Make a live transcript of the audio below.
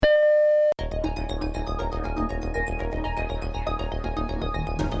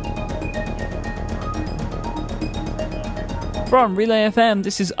From Relay FM,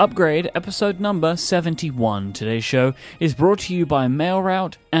 this is Upgrade, episode number 71. Today's show is brought to you by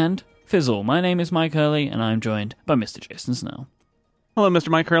MailRoute and Fizzle. My name is Mike Hurley, and I'm joined by Mr. Jason Snell. Hello, Mr.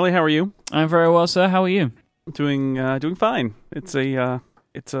 Mike Hurley. How are you? I'm very well, sir. How are you? Doing fine. It's a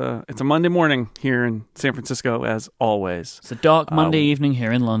Monday morning here in San Francisco, as always. It's a dark Monday evening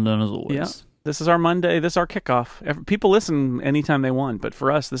here in London, as always. Yeah. This is our Monday. This is our kickoff. People listen anytime they want, but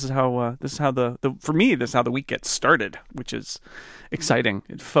for us, this is how the week gets started, which is exciting.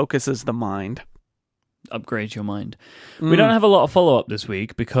 It focuses the mind. Upgrade your mind. We don't have a lot of follow-up this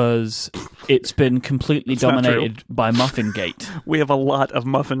week because it's been completely dominated by Muffingate. We have a lot of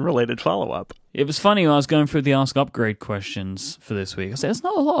muffin-related follow-up. It was funny when I was going through the Ask Upgrade questions for this week. I said, there's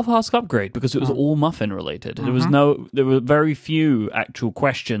not a lot of Ask Upgrade because it was all muffin-related. Mm-hmm. There were very few actual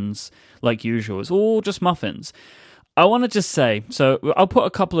questions like usual. It's all just muffins. I want to just say, so I'll put a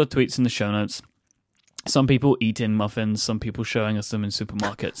couple of tweets in the show notes. Some people eating muffins, some people showing us them in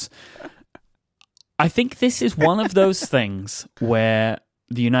supermarkets. I think this is one of those things where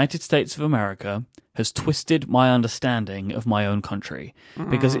the United States of America has twisted my understanding of my own country,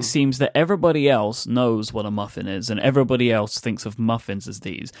 because it seems that everybody else knows what a muffin is and everybody else thinks of muffins as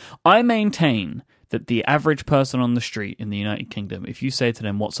these. I maintain that the average person on the street in the United Kingdom, if you say to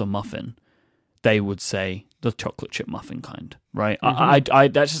them, what's a muffin? They would say the chocolate chip muffin kind, right? I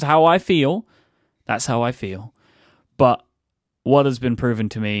that's just how I feel. That's how I feel. But what has been proven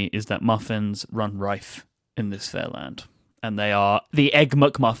to me is that muffins run rife in this fair land, and they are the Egg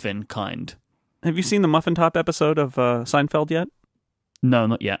McMuffin kind. Have you seen the Muffin Top episode of Seinfeld yet? No,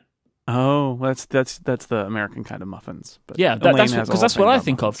 not yet. Oh, that's the American kind of muffins. But yeah, that's what I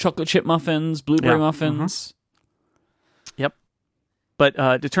think of. Chocolate chip muffins, blueberry muffins. Mm-hmm. Yep.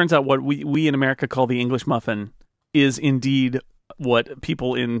 But it turns out what we in America call the English muffin is indeed what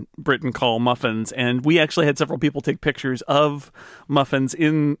people in Britain call muffins, and we actually had several people take pictures of muffins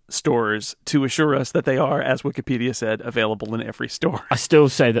in stores to assure us that they are, as Wikipedia said, available in every store. I still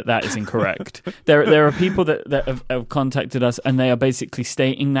say that is incorrect. There are people that have contacted us, and they are basically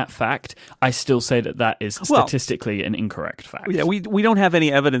stating that fact. I still say that is statistically an incorrect fact. Yeah, we don't have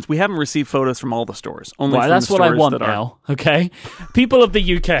any evidence. We haven't received photos from all the stores. Only from that's the what I stores want that now. Okay, people of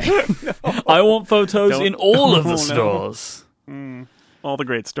the UK, I want photos in all of the stores. All the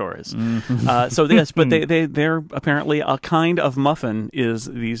great stores. So yes, but they're apparently a kind of muffin.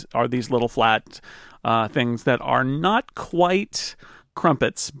 These little flat things that are not quite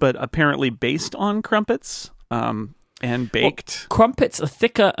crumpets, but apparently based on crumpets and baked. Well, crumpets are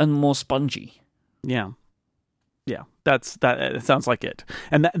thicker and more spongy. Yeah. That it sounds like it,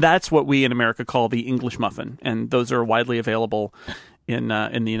 and that's what we in America call the English muffin, and those are widely available in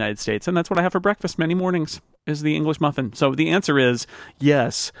the United States, and that's what I have for breakfast many mornings, is the English muffin. So the answer is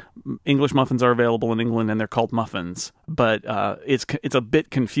yes, English muffins are available in England and they're called muffins, but it's a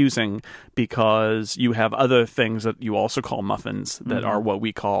bit confusing because you have other things that you also call muffins that are what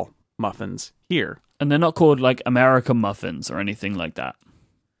we call muffins here. And they're not called like American muffins or anything like that.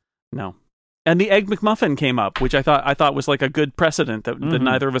 No. And the Egg McMuffin came up, which I thought was like a good precedent that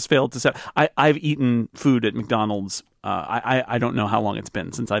neither of us failed to set. I've eaten food at McDonald's. I don't know how long it's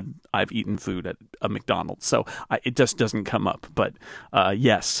been since I've eaten food at a McDonald's, so it just doesn't come up. But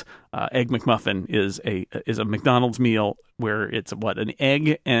yes, Egg McMuffin is a McDonald's meal where it's an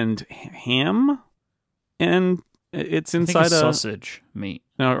egg and ham, and it's inside sausage meat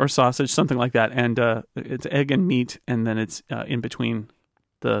or sausage, something like that, and it's egg and meat, and then it's in between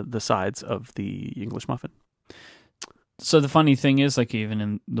the sides of the English muffin. So the funny thing is, like, even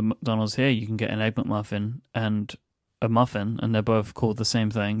in the McDonald's here, you can get an Egg McMuffin and a muffin, and they're both called the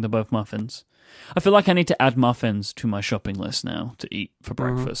same thing. They're both muffins. I feel like I need to add muffins to my shopping list now to eat for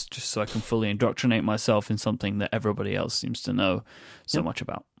breakfast, just so I can fully indoctrinate myself in something that everybody else seems to know so much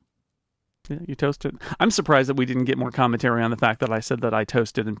about. Yeah, you toast it. I'm surprised that we didn't get more commentary on the fact that I said that I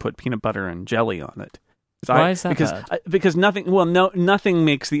toasted and put peanut butter and jelly on it. Why is that bad? Because nothing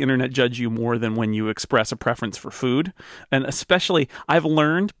makes the internet judge you more than when you express a preference for food. And especially, I've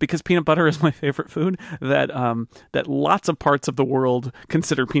learned, because peanut butter is my favorite food, that lots of parts of the world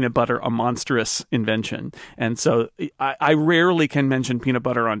consider peanut butter a monstrous invention. And so I rarely can mention peanut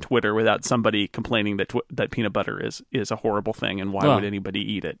butter on Twitter without somebody complaining that peanut butter is a horrible thing, and why would anybody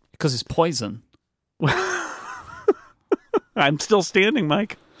eat it? Because it's poison. I'm still standing,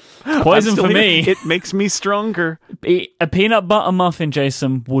 Mike. Poison for me. It makes me stronger. A peanut butter muffin,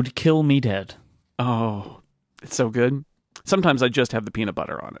 Jason, would kill me dead. Oh, it's so good. Sometimes I just have the peanut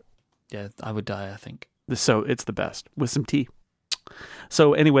butter on it. Yeah, I would die, I think. So it's the best with some tea.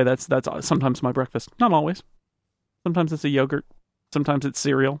 So anyway, that's sometimes my breakfast. Not always. Sometimes it's a yogurt. Sometimes it's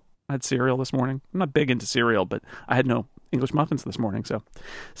cereal. I had cereal this morning. I'm not big into cereal, but I had no English muffins this morning. So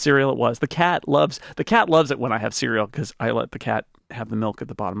cereal it was. The cat loves it when I have cereal because I let the cat have the milk at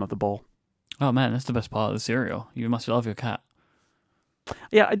the bottom of the bowl. Oh man, that's the best part of the cereal. You must love your cat.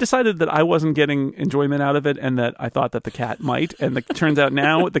 Yeah, I decided that I wasn't getting enjoyment out of it and that I thought that the cat might. And it turns out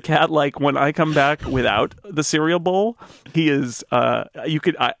now the cat, like when I come back without the cereal bowl, he is,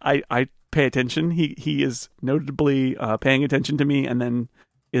 I pay attention. He is notably paying attention to me and then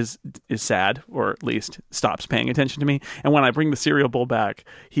is sad, or at least stops paying attention to me. And when I bring the cereal bowl back,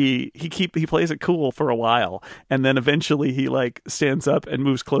 he plays it cool for a while, and then eventually he like stands up and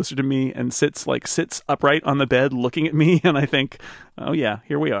moves closer to me and sits upright on the bed looking at me, and I think, oh yeah,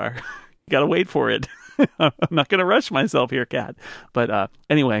 here we are. Gotta wait for it. I'm not gonna rush myself here, cat. But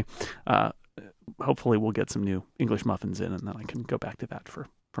anyway, hopefully we'll get some new English muffins in, and then I can go back to that for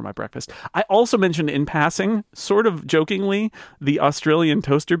my breakfast. I also mentioned in passing, sort of jokingly, the Australian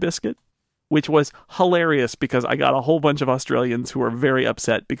toaster biscuit, which was hilarious because I got a whole bunch of Australians who are very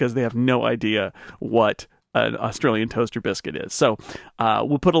upset because they have no idea what an Australian toaster biscuit is. So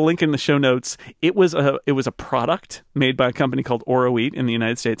we'll put a link in the show notes. It was a product made by a company called Oro Wheat in the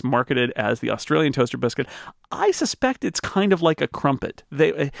United States, marketed as the Australian toaster biscuit. I suspect it's kind of like a crumpet.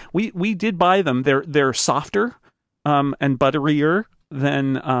 We did buy them. They're softer and butterier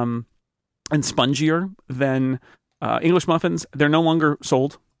than and spongier than English muffins. They're no longer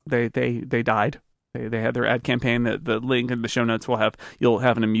sold. They died. They had their ad campaign. The link in the show notes you'll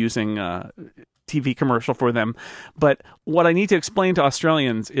have an amusing TV commercial for them. But what I need to explain to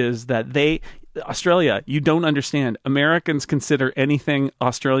Australians is that Australia, you don't understand. Americans consider anything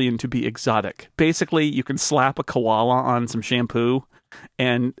Australian to be exotic. Basically, you can slap a koala on some shampoo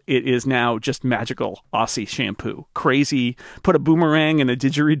and it is now just magical Aussie shampoo. Crazy. Put a boomerang and a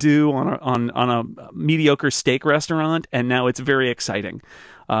didgeridoo on a mediocre steak restaurant, and now it's very exciting.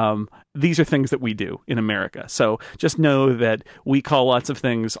 These are things that we do in America. So just know that we call lots of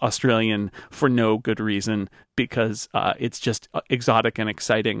things Australian for no good reason, because it's just exotic and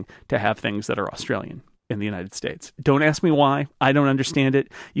exciting to have things that are Australian in the United States. Don't ask me why. I don't understand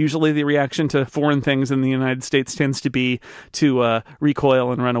it. Usually the reaction to foreign things in the United States tends to be to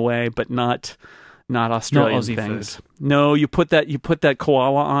recoil and run away, but not Australian not Aussie things. food. No, you put that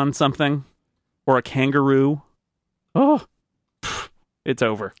koala on something or a kangaroo. Oh, it's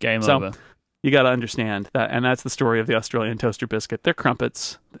over. Game over. You got to understand that, and that's the story of the Australian toaster biscuit. They're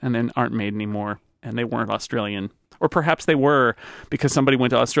crumpets and then aren't made anymore, and they weren't Australian. Or perhaps they were, because somebody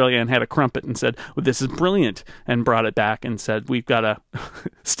went to Australia and had a crumpet and said, well, this is brilliant, and brought it back and said, we've got to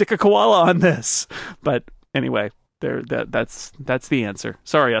stick a koala on this. But anyway, that's the answer.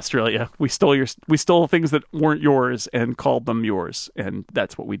 Sorry, Australia. We stole things that weren't yours and called them yours, and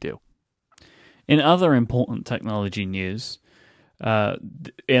that's what we do. In other important technology news,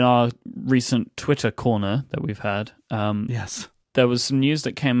 in our recent Twitter corner that we've had, yes, there was some news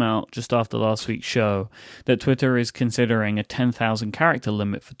that came out just after last week's show that Twitter is considering a 10,000 character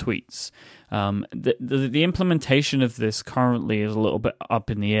limit for tweets. The implementation of this currently is a little bit up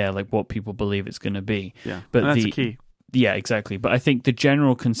in the air, like what people believe it's going to be. Yeah, but that's the key. Yeah, exactly. But I think the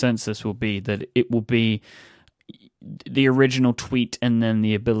general consensus will be that it will be the original tweet and then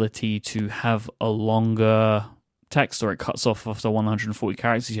the ability to have a longer text, or it cuts off after 140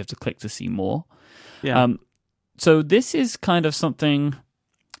 characters. You have to click to see more. Yeah. So this is kind of something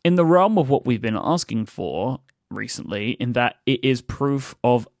in the realm of what we've been asking for recently, in that it is proof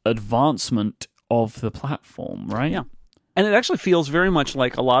of advancement of the platform, right? Yeah. And it actually feels very much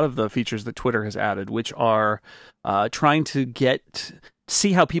like a lot of the features that Twitter has added, which are trying to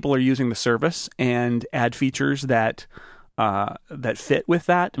see how people are using the service and add features that fit with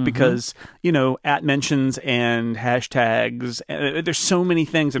that, because, at mentions and hashtags, there's so many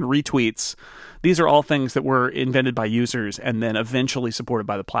things, and retweets. These are all things that were invented by users and then eventually supported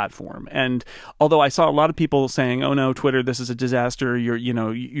by the platform. And although I saw a lot of people saying, "Oh no, Twitter, this is a disaster.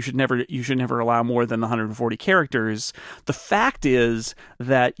 You should never allow more than 140 characters." The fact is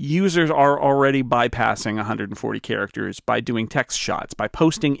that users are already bypassing 140 characters by doing text shots, by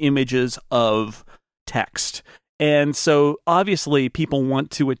posting images of text. And so obviously people want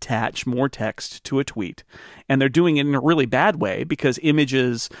to attach more text to a tweet, and they're doing it in a really bad way, because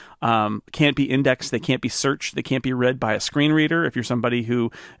images can't be indexed, they can't be searched, they can't be read by a screen reader. If you're somebody who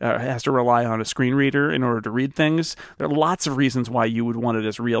has to rely on a screen reader in order to read things, there are lots of reasons why you would want it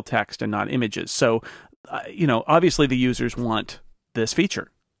as real text and not images. So, obviously the users want this feature.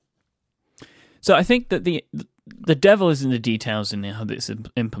 So I think that the devil is in the details in how this is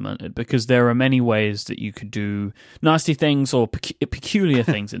implemented, because there are many ways that you could do nasty things or peculiar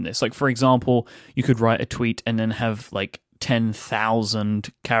things in this. Like, for example, you could write a tweet and then have like 10,000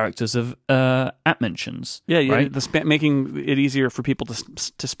 characters of app mentions. Yeah, right? Making it easier for people to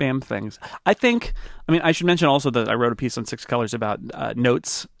spam things. I should mention also that I wrote a piece on Six Colors about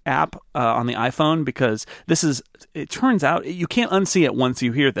Notes app on the iPhone, because it turns out, you can't unsee it once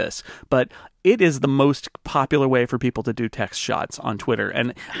you hear this, but it is the most popular way for people to do text shots on Twitter,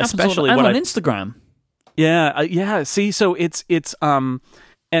 and especially on Instagram. Yeah. See, so it's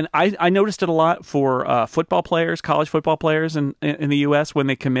and I noticed it a lot for football players, college football players in the U.S. when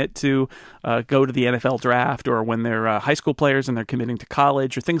they commit to go to the NFL draft, or when they're high school players and they're committing to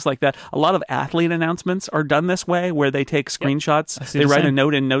college or things like that. A lot of athlete announcements are done this way, where they take screenshots. They write a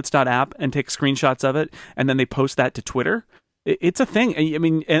note in Notes.app and take screenshots of it, and then they post that to Twitter. It's a thing. I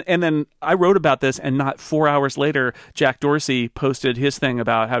mean, and then I wrote about this, and not 4 hours later, Jack Dorsey posted his thing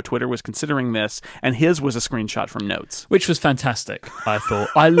about how Twitter was considering this, and his was a screenshot from Notes, which was fantastic. I thought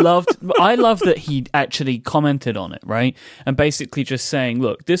I loved that he actually commented on it, right, and basically just saying,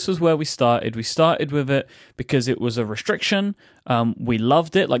 "Look, this was where we started. We started with it because it was a restriction. We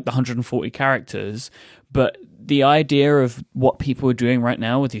loved it, like the 140 characters, but the idea of what people are doing right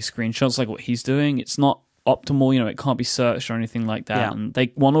now with these screenshots, like what he's doing, it's not optimal. It can't be searched or anything like that. Yeah. And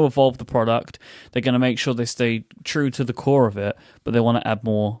they want to evolve the product. They're going to make sure they stay true to the core of it, but they want to add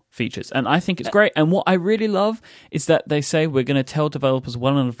more features. And I think it's great. And what I really love is that they say we're going to tell developers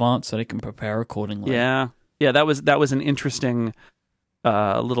well in advance so they can prepare accordingly. Yeah. That was an interesting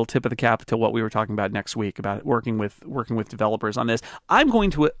little tip of the cap to what we were talking about next week, about working with developers on this. I'm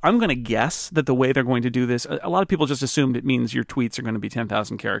going to guess that the way they're going to do this, a lot of people just assumed it means your tweets are going to be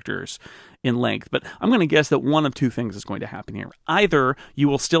 10,000 characters in length, but I'm going to guess that one of two things is going to happen here. Either you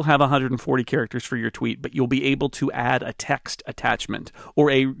will still have 140 characters for your tweet, but you'll be able to add a text attachment or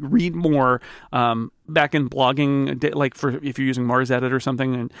a read more. Back in blogging, like if you're using Mars Edit or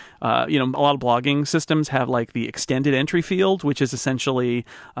something, and a lot of blogging systems have like the extended entry field, which is essentially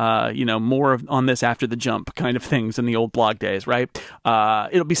more on this after the jump kind of things in the old blog days, right?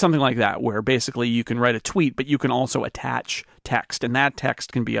 It'll be something like that, where basically you can write a tweet, but you can also attach text, and that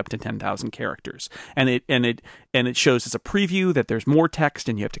text can be up to 10,000 characters, and it shows as a preview that there's more text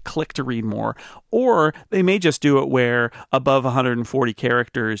and you have to click to read more. Or they may just do it where above 140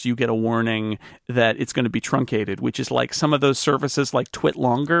 characters you get a warning that it's going to be truncated, which is like some of those services like Twit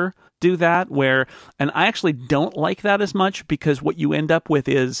Longer do that, and I actually don't like that as much, because what you end up with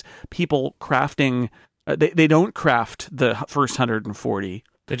is people crafting, they don't craft the first 140.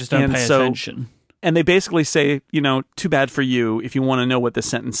 They just don't pay attention. And they basically say, too bad for you. If you want to know what the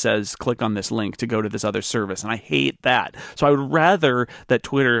sentence says, click on this link to go to this other service. And I hate that. So I would rather that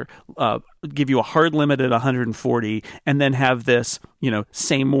Twitter give you a hard limit at 140 and then have this,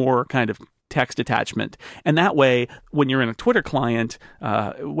 say more kind of text attachment. And that way, when you're in a Twitter client,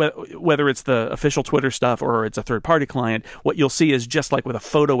 whether it's the official Twitter stuff or it's a third-party client, what you'll see is just like with a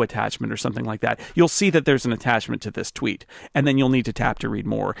photo attachment or something like that, you'll see that there's an attachment to this tweet, and then you'll need to tap to read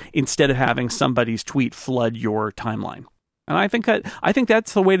more instead of having somebody's tweet flood your timeline. And I think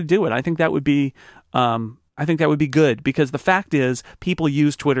that's the way to do it. I think that would be good, because the fact is people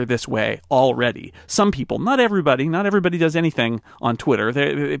use Twitter this way already. Some people, not everybody does anything on Twitter.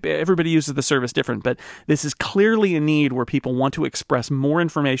 Everybody uses the service different, but this is clearly a need where people want to express more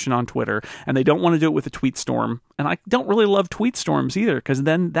information on Twitter, and they don't want to do it with a tweet storm. And I don't really love tweet storms either, because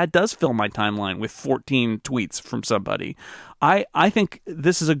then that does fill my timeline with 14 tweets from somebody. I think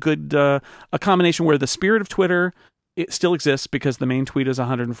this is a good a combination where the spirit of Twitter, it still exists because the main tweet is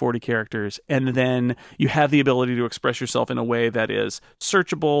 140 characters, and then you have the ability to express yourself in a way that is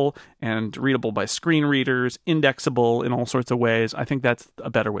searchable and readable by screen readers, indexable in all sorts of ways. I think that's a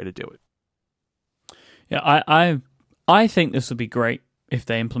better way to do it. Yeah, I think this would be great if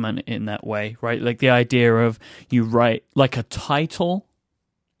they implement it in that way, right? Like the idea of you write like a title,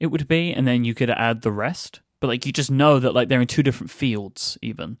 it would be, and then you could add the rest. But like you just know that like they're in two different fields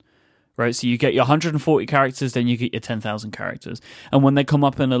even. Right, so you get your 140 characters, then you get your 10,000 characters, and when they come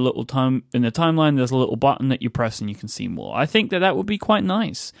up in a little time in the timeline, there's a little button that you press and you can see more. I think that would be quite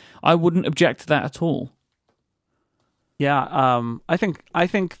nice. I wouldn't object to that at all. Yeah, I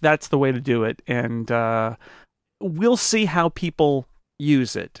think that's the way to do it, and we'll see how people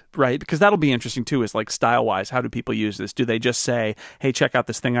use it, right? Because that'll be interesting too, is like style-wise, how do people use this? Do they just say, hey, check out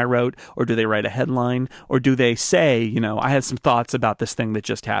this thing I wrote? Or do they write a headline? Or do they say, I had some thoughts about this thing that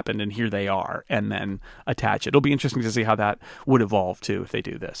just happened and here they are, and then attach it? It'll be interesting to see how that would evolve too if they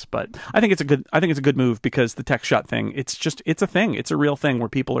do this. But I think it's a good move, because the text shot thing, it's a thing. It's a real thing where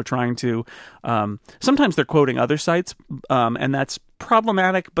people are trying to, sometimes they're quoting other sites, and that's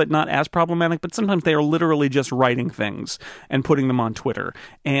problematic, but not as problematic. But sometimes they are literally just writing things and putting them on Twitter.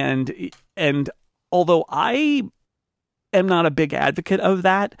 And although I am not a big advocate of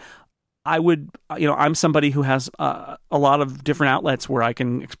that. I would, I'm somebody who has a lot of different outlets where I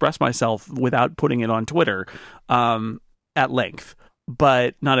can express myself without putting it on Twitter at length.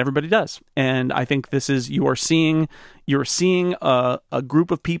 But not everybody does. And I think this is, you're seeing a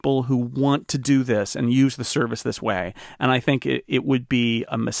group of people who want to do this and use the service this way. And I think it would be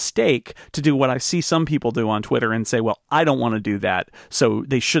a mistake to do what I see some people do on Twitter and say, well, I don't want to do that, so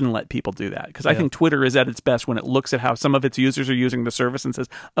they shouldn't let people do that. Because I think Twitter is at its best when it looks at how some of its users are using the service and says,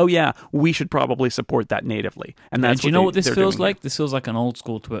 oh yeah, we should probably support that natively. And that's do you know what this feels like? This feels like an old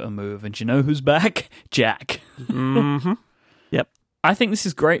school Twitter move. And do you know who's back? Jack. Mm-hmm. Yep. I think this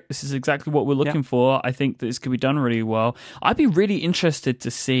is great. This is exactly what we're looking for. I think that this could be done really well. I'd be really interested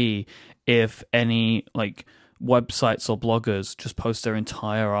to see if any websites or bloggers just post their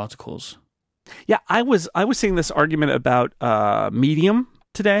entire articles. Yeah, I was seeing this argument about Medium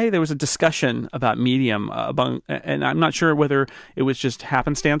today. There was a discussion about Medium, and I'm not sure whether it was just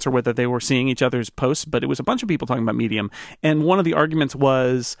happenstance or whether they were seeing each other's posts, but it was a bunch of people talking about Medium. And one of the arguments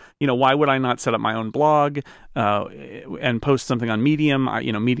was, why would I not set up my own blog and post something on Medium?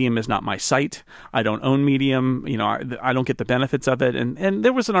 Medium is not my site. I don't own Medium. I don't get the benefits of it. And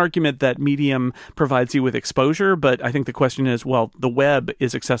there was an argument that Medium provides you with exposure, but I think the question is, well, the web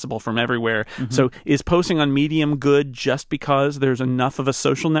is accessible from everywhere. Mm-hmm. So is posting on Medium good just because there's enough of a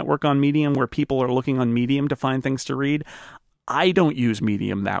social network on Medium where people are looking on Medium to find things to read? I don't use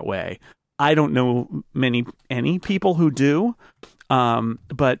Medium that way. I don't know any people who do,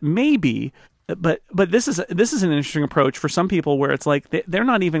 but maybe. But this is an interesting approach for some people where it's like they're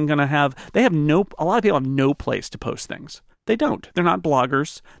not even going to have. A lot of people have no place to post things. They don't. They're not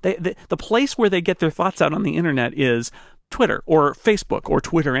bloggers. The place where they get their thoughts out on the internet is Twitter or Facebook or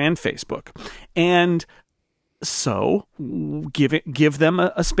Twitter and Facebook, and so give them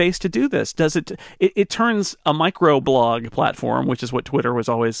a space to do this. It turns a microblog platform, which is what Twitter was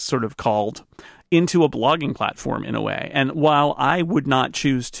always sort of called, into a blogging platform in a way. And while I would not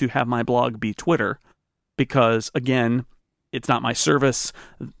choose to have my blog be Twitter, because again, it's not my service,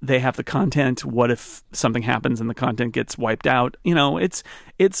 they have the content. What if something happens and the content gets wiped out?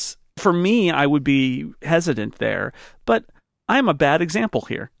 It's for me, I would be hesitant there, but I'm a bad example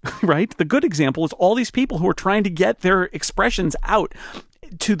here, right? The good example is all these people who are trying to get their expressions out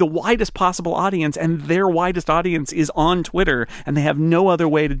to the widest possible audience, and their widest audience is on Twitter, and they have no other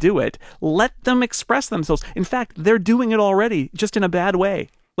way to do it. Let them express themselves. In fact, they're doing it already, just in a bad way.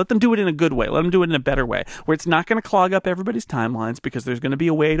 Let them do it in a good way. Let them do it in a better way, where it's not going to clog up everybody's timelines, because there's going to be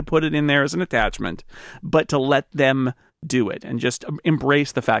a way to put it in there as an attachment, but to let them do it and just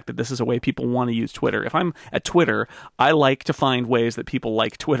embrace the fact that this is a way people want to use Twitter. If I'm at Twitter, I like to find ways that people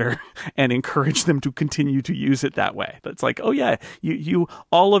like Twitter and encourage them to continue to use it that way. That's like, oh yeah,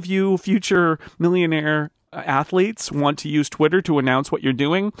 all of you future millionaire athletes want to use Twitter to announce what you're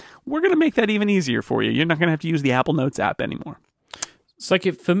doing. We're going to make that even easier for you. You're not going to have to use the Apple Notes app anymore. It's like,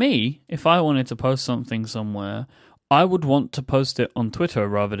 for me, if I wanted to post something somewhere, I would want to post it on Twitter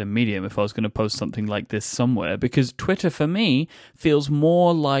rather than Medium if I was going to post something like this somewhere, because Twitter for me feels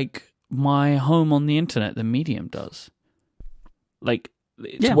more like my home on the internet than Medium does. Like,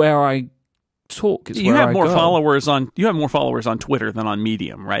 it's where I talk. It's you where have I more go. followers on Twitter than on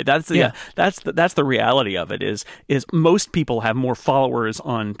Medium, right? That's the reality of it. Is most people have more followers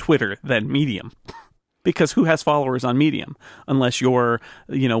on Twitter than Medium. Because who has followers on Medium? Unless you're,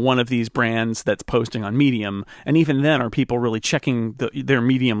 one of these brands that's posting on Medium. And even then, are people really checking their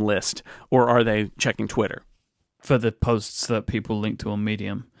Medium list, or are they checking Twitter? For the posts that people link to on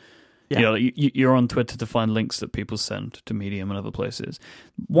Medium. Yeah. You're on Twitter to find links that people send to Medium and other places.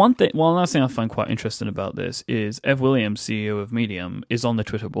 Another thing I find quite interesting about this is Ev Williams, CEO of Medium, is on the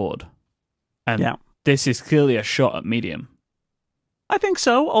Twitter board. And this is clearly a shot at Medium. I think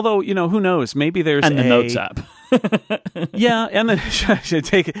so, although, who knows? Maybe there's the Notes app. Yeah, and then should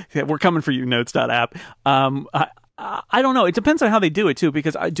take it. We're coming for you, Notes.app. I don't know. It depends on how they do it, too,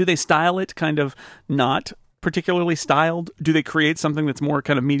 because do they style it kind of not particularly styled? Do they create something that's more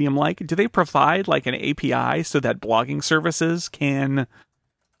kind of Medium-like? Do they provide like an API so that blogging services can,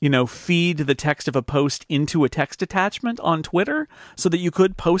 feed the text of a post into a text attachment on Twitter so that you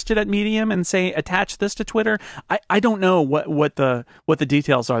could post it at Medium and say, attach this to Twitter? I don't know what the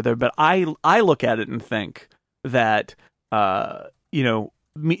details are there, but I look at it and think that,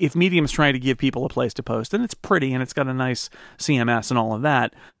 if Medium's trying to give people a place to post, and it's pretty and it's got a nice CMS and all of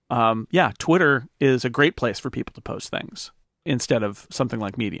that, Twitter is a great place for people to post things instead of something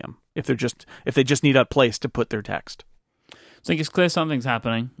like Medium if they just need a place to put their text. I think it's clear something's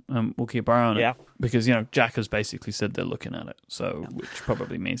happening. We'll keep our eye on it. Yeah. Because, Jack has basically said they're looking at it, which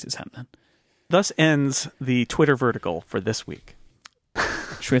probably means it's happening. thus ends the Twitter vertical for this week.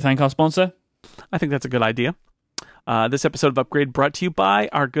 Should we thank our sponsor? I think that's a good idea. This episode of Upgrade brought to you by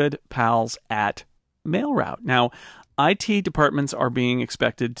our good pals at MailRoute. Now, IT departments are being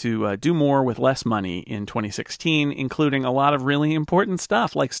expected to do more with less money in 2016, including a lot of really important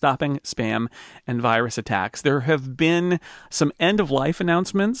stuff like stopping spam and virus attacks. There have been some end-of-life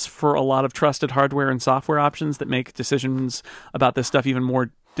announcements for a lot of trusted hardware and software options that make decisions about this stuff even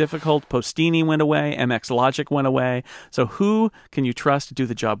more difficult. Postini went away, MX Logic went away. So who can you trust to do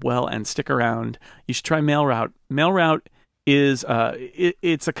the job well and stick around? You should try MailRoute. MailRoute is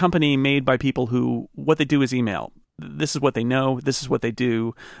it's a company made by people who what they do is email. This is what they know. This is what they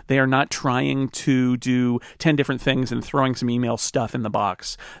do. They are not trying to do 10 different things and throwing some email stuff in the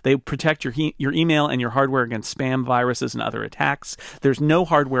box. They protect your email and your hardware against spam, viruses, and other attacks. There's no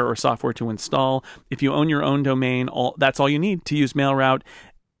hardware or software to install. If you own your own domain, that's all you need to use MailRoute.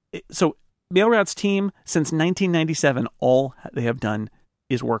 So MailRoute's team, since 1997, all they have done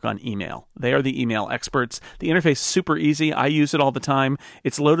is work on email. They are the email experts. The interface is super easy. I use it all the time.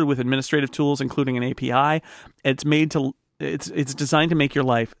 It's loaded with administrative tools, including an API. It's designed to make your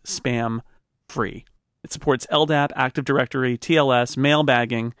life spam free. It supports LDAP, Active Directory, TLS,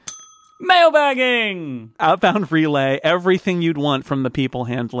 mailbagging, outbound relay, everything you'd want from the people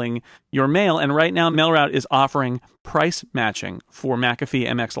handling your mail. And right now, MailRoute is offering price matching for McAfee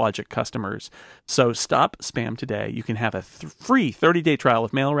MX Logic customers. So stop spam today. You can have a free 30-day trial of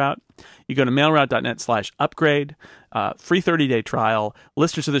MailRoute. You go to mailroute.net/upgrade, free 30-day trial.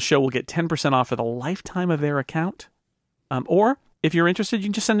 Listeners of the show will get 10% off for the lifetime of their account. Or if you're interested, you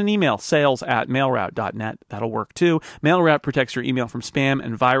can just send an email, sales@mailroute.net. That'll work too. MailRoute protects your email from spam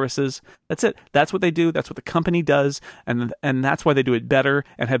and viruses. That's it. That's what they do. That's what the company does. And that's why they do it better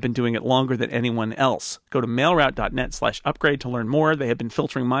and have been doing it longer than anyone else. Go to mailroute.net/upgrade to learn more. They have been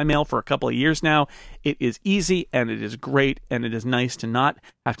filtering my mail for a couple of years now. It is easy and it is great and it is nice to not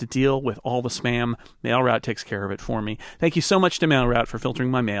have to deal with all the spam. MailRoute takes care of it for me. Thank you so much to MailRoute for filtering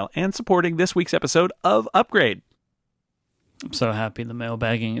my mail and supporting this week's episode of Upgrade. I'm so happy the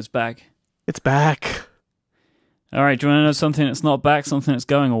mailbagging is back. It's back. All right, do you want to know something that's not back, something that's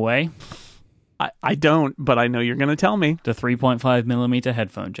going away? I don't, but I know you're going to tell me. The 3.5mm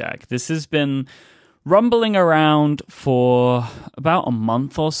headphone jack. This has been rumbling around for about a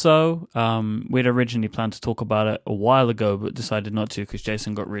month or so. We'd originally planned to talk about it a while ago, but decided not to because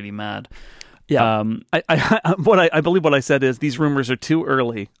Jason got really mad. Yeah, I believe what I said is these rumors are too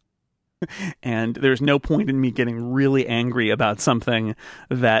early. And there's no point in me getting really angry about something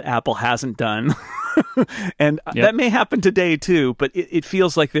that Apple hasn't done. And that may happen today too, but it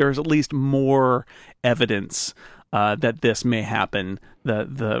feels like there's at least more evidence that this may happen.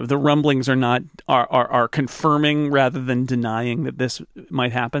 The rumblings are confirming rather than denying that this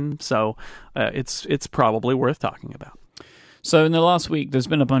might happen. So it's probably worth talking about. So in the last week, there's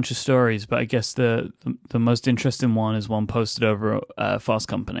been a bunch of stories, but I guess the most interesting one is one posted over Fast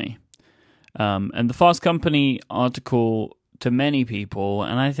Company. And the Fast Company article, to many people,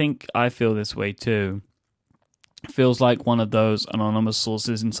 and I think I feel this way too, feels like one of those anonymous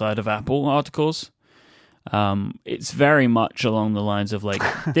sources inside of Apple articles. It's very much along the lines of like,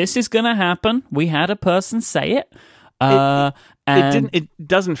 this is going to happen. We had a person say it. It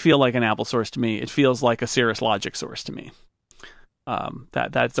doesn't feel like an Apple source to me. It feels like a Cirrus Logic source to me.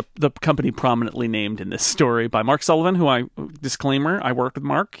 That's the company prominently named in this story by Mark Sullivan, who disclaimer, I worked with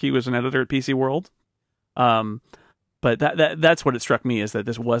Mark. He was an editor at PC World. But that's what it struck me, is that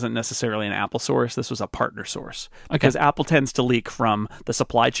this wasn't necessarily an Apple source. This was a partner source. Because Apple tends to leak from the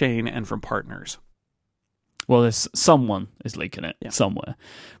supply chain and from partners. Well, someone is leaking it somewhere.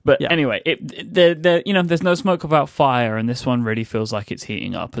 But anyway, there's no smoke without fire, and this one really feels like it's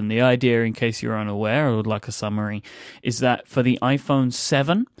heating up. And the idea, in case you're unaware or would like a summary, is that for the iPhone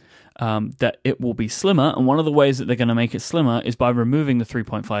 7, that it will be slimmer, and one of the ways that they're going to make it slimmer is by removing the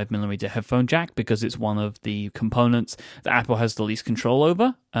 3.5mm headphone jack, because it's one of the components that Apple has the least control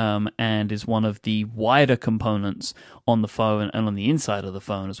over, and is one of the wider components on the phone and on the inside of the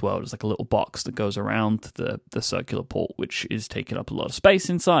phone as well. There's like a little box that goes around the circular port, which is taking up a lot of space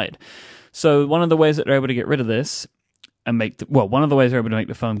inside. So one of the ways that they're able to get rid of this and one of the ways they're able to make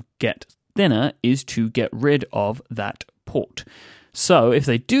the phone get thinner is to get rid of that port. So if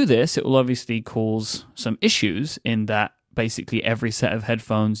they do this, it will obviously cause some issues in that basically every set of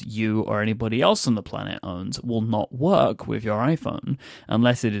headphones you or anybody else on the planet owns will not work with your iPhone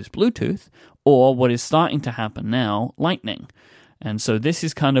unless it is Bluetooth, or what is starting to happen now, Lightning. And so this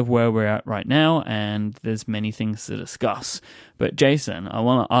is kind of where we're at right now, and there's many things to discuss. But Jason, I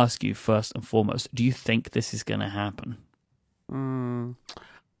want to ask you first and foremost, do you think this is going to happen?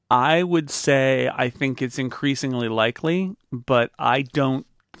 I would say I think it's increasingly likely, but I don't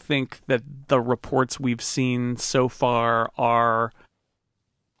think that the reports we've seen so far are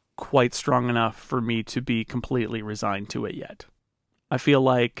quite strong enough for me to be completely resigned to it yet. I feel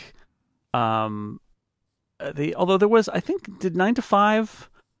like, although there was, I think, did 9 to 5?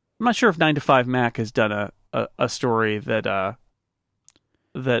 I'm not sure if 9 to 5 Mac has done a story that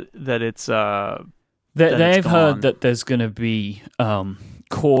it's they've heard that there's going to be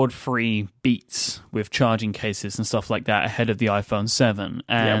cord-free Beats with charging cases and stuff like that ahead of the iPhone 7.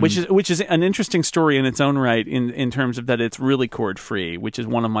 And which is an interesting story in its own right in terms of that it's really cord-free, which is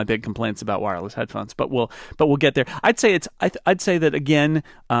one of my big complaints about wireless headphones. But we'll get there. I'd say say that again.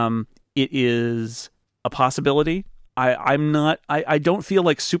 It is a possibility. I don't feel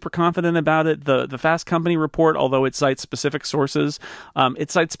like super confident about it. The Fast Company report, although it cites specific sources,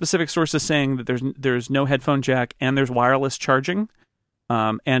 saying that there's no headphone jack and there's wireless charging,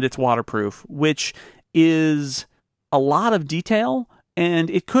 and it's waterproof, which is a lot of detail, and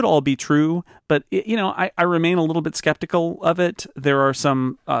it could all be true, but I remain a little bit skeptical of it. There are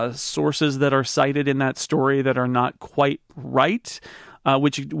some sources that are cited in that story that are not quite right,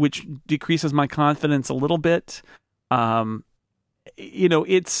 which decreases my confidence a little bit.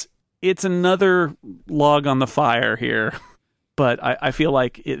 It's another log on the fire here, but I feel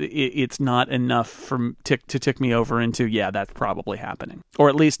like it's not enough to tick me over into, that's probably happening, or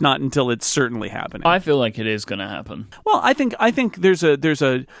at least not until it's certainly happening. I feel like it is going to happen. Well, I think there's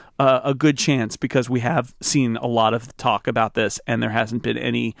a good chance, because we have seen a lot of talk about this, and there hasn't been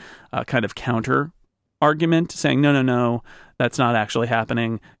any kind of counter argument saying no, that's not actually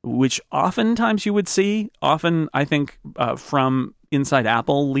happening, which oftentimes you would see. Often, I think, from inside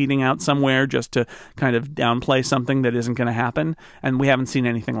Apple leading out somewhere just to kind of downplay something that isn't going to happen, and we haven't seen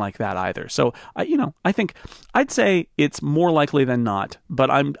anything like that either. So, I think I'd say it's more likely than not, but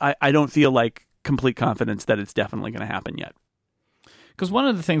I don't feel like complete confidence that it's definitely going to happen yet. Because one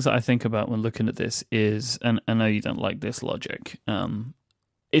of the things that I think about when looking at this is, and I know you don't like this logic,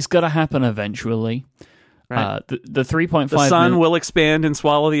 it's got to happen eventually. Right. The 3.5 the sun will expand and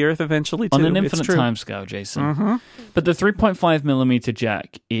swallow the earth eventually too. On an infinite timescale, Jason. Mm-hmm. But the 3.5 millimeter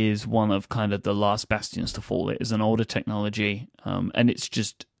jack is one of kind of the last bastions to fall. It is an older technology, and it's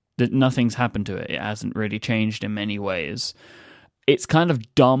just that nothing's happened to it. It hasn't really changed in many ways. It's kind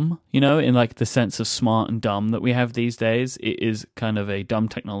of dumb, in like the sense of smart and dumb that we have these days. It is kind of a dumb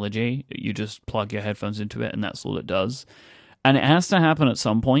technology. You just plug your headphones into it, and that's all it does. And it has to happen at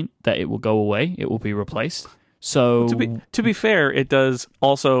some point that it will go away. It will be replaced. So to be fair, it does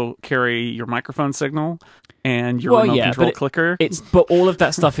also carry your microphone signal and your remote control clicker. But all of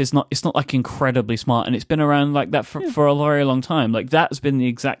that stuff is not. It's not like incredibly smart, and it's been around like that for a very long time. Like that's been the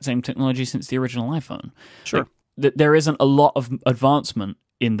exact same technology since the original iPhone. Sure, there isn't a lot of advancement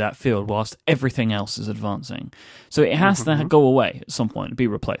in that field, whilst everything else is advancing. So it has to go away at some point and be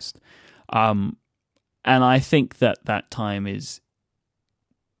replaced. And I think that time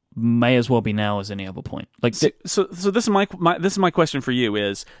may as well be now as any other point. Like, so this is my question for you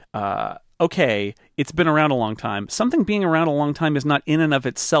is, okay, it's been around a long time. Something being around a long time is not in and of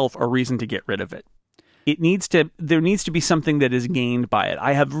itself a reason to get rid of it. There needs to be something that is gained by it.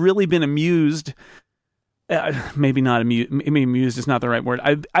 I have really been amused. Maybe not amused. Maybe amused is not the right word.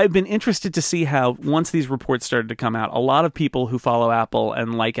 I've been interested to see how, once these reports started to come out, a lot of people who follow Apple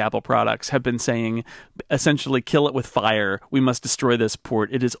and like Apple products have been saying, essentially, kill it with fire. We must destroy this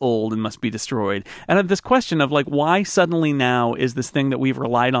port. It is old and must be destroyed. And I have this question of, like, why suddenly now is this thing that we've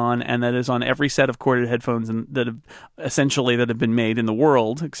relied on and that is on every set of corded headphones and that have been made in the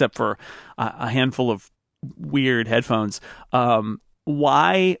world, except for a handful of weird headphones.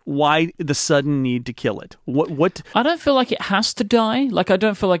 Why the sudden need to kill it? What? I don't feel like it has to die. Like, I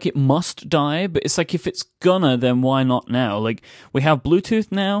don't feel like it must die, but it's like, if it's gonna, then why not now? Like, we have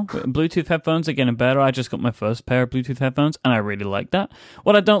Bluetooth now. Bluetooth headphones are getting better. I just got my first pair of Bluetooth headphones, and I really like that.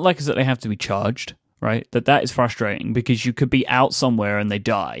 What I don't like is that they have to be charged, right? That is frustrating, because you could be out somewhere and they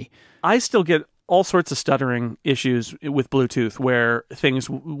die. I still get all sorts of stuttering issues with Bluetooth,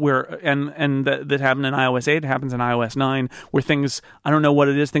 and that happen in iOS 8, it happens in iOS 9, where things, I don't know what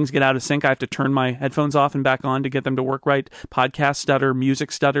it is, things get out of sync. I have to turn my headphones off and back on to get them to work right. Podcast stutter,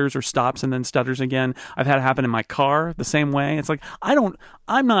 music stutters or stops and then stutters again. I've had it happen in my car the same way. It's like,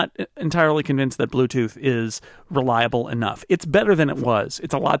 I'm not entirely convinced that Bluetooth is reliable enough. It's better than it was.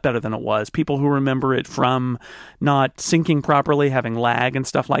 It's a lot better than it was. People who remember it from not syncing properly, having lag and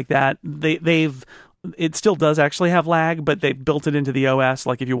stuff like that, they've it still does actually have lag, but they built it into the OS.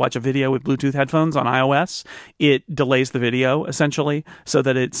 Like if you watch a video with Bluetooth headphones on iOS, it delays the video essentially so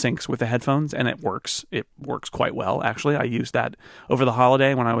that it syncs with the headphones, and it works. It works quite well, actually. I used that over the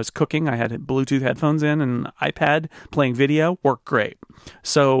holiday when I was cooking. I had Bluetooth headphones in and an iPad playing video. Worked great.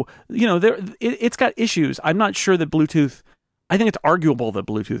 So, it's got issues. I'm not sure that Bluetooth... I think it's arguable that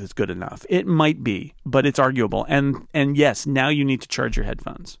Bluetooth is good enough. It might be, but it's arguable. And yes, now you need to charge your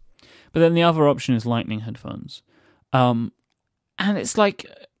headphones. But then the other option is Lightning headphones. And it's like,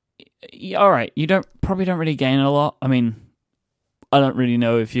 all right, you probably don't really gain a lot. I mean, I don't really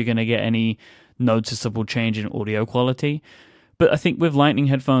know if you're going to get any noticeable change in audio quality. But I think with Lightning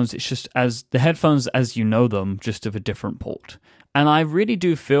headphones, it's just as the headphones as you know them, just of a different port. And I really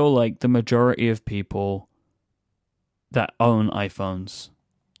do feel like the majority of people that own iPhones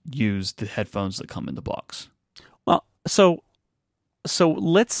use the headphones that come in the box. Well, so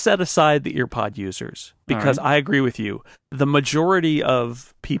let's set aside the earpod users, because I agree with you. The majority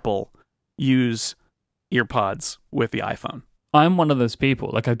of people use earpods with the iPhone. I'm one of those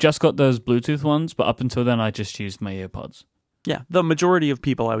people. Like, I've just got those Bluetooth ones, but up until then, I just used my earpods. Yeah, the majority of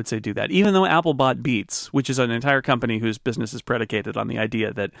people, I would say, do that. Even though Apple bought Beats, which is an entire company whose business is predicated on the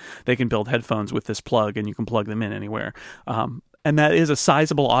idea that they can build headphones with this plug and you can plug them in anywhere. And that is a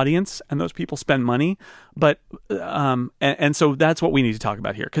sizable audience, and those people spend money. But and so that's what we need to talk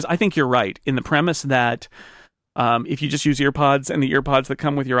about here, because I think you're right in the premise that if you just use earpods and the earpods that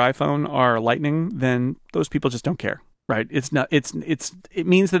come with your iPhone are Lightning, then those people just don't care, right? It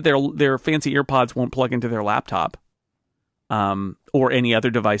means that their fancy earpods won't plug into their laptop or any other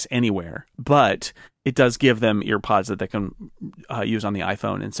device anywhere, but it does give them earpods that they can use on the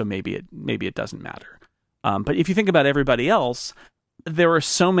iPhone, and so maybe it doesn't matter. But if you think about everybody else, there are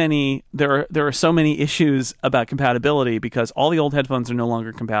so many issues about compatibility, because all the old headphones are no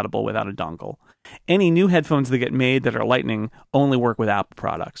longer compatible without a dongle. Any new headphones that get made that are Lightning only work with Apple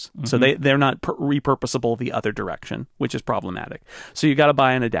products, so they're not repurposable the other direction, which is problematic. So you got to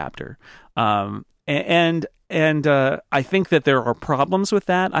buy an adapter, and I think that there are problems with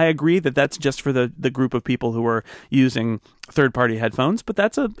that. I agree that that's just for the group of people who are using third-party headphones, but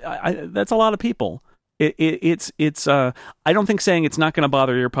that's a lot of people. I don't think saying it's not going to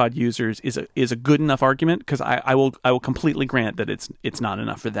bother earpod users is a good enough argument, because I will completely grant that it's not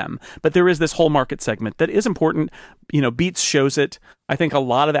enough for them. But there is this whole market segment that is important. Beats shows it. I think a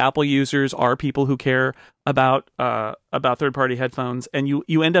lot of Apple users are people who care about third-party headphones, and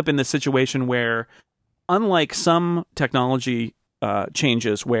you end up in this situation where, unlike some technology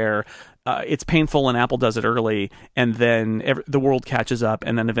changes where it's painful and Apple does it early, and then the world catches up,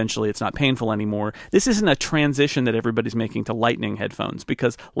 and then eventually it's not painful anymore. This isn't a transition that everybody's making to Lightning headphones,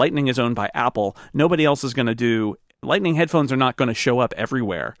 because Lightning is owned by Apple. Nobody else is going to do... Lightning headphones are not going to show up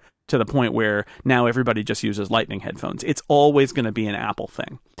everywhere to the point where now everybody just uses Lightning headphones. It's always going to be an Apple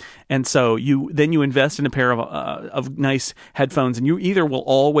thing. And so you invest in a pair of nice headphones, and you either will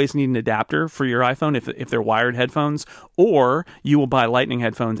always need an adapter for your iPhone if they're wired headphones, or you will buy Lightning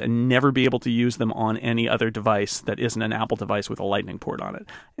headphones and never be able to use them on any other device that isn't an Apple device with a Lightning port on it.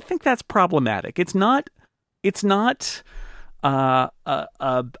 I think that's problematic. It's not a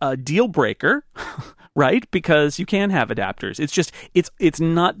deal breaker, right? Because you can have adapters. It's just it's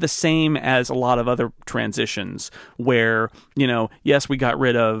not the same as a lot of other transitions where, yes, we got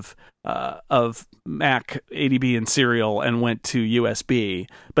rid of Mac ADB and Serial and went to USB,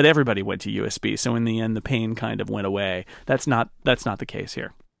 but everybody went to USB. So in the end, the pain kind of went away. That's not the case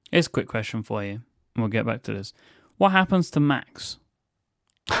here. Here's a quick question for you, and we'll get back to this. What happens to Macs?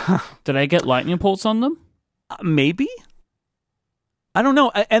 Do they get Lightning ports on them? Maybe. I don't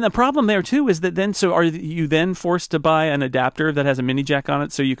know. And the problem there, too, is that then, so are you then forced to buy an adapter that has a mini jack on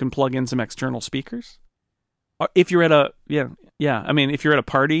it so you can plug in some external speakers? Or if you're at if you're at a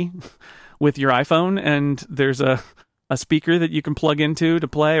party with your iPhone and there's a speaker that you can plug into to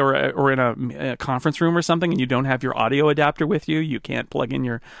play, or in a conference room or something, and you don't have your audio adapter with you, you can't plug in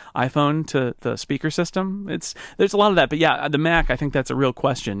your iPhone to the speaker system. There's a lot of that. But yeah, the Mac, I think that's a real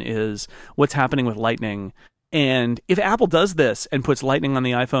question, is what's happening with Lightning. And if Apple does this and puts Lightning on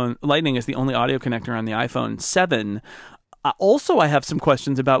the iPhone, Lightning is the only audio connector on the iPhone 7. Also, I have some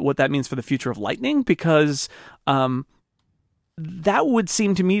questions about what that means for the future of Lightning, because that would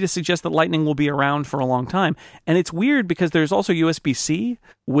seem to me to suggest that Lightning will be around for a long time. And it's weird because there's also USB-C,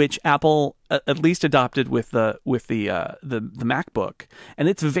 which Apple at least adopted with the MacBook, and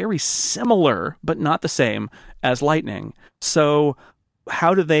it's very similar but not the same as Lightning. So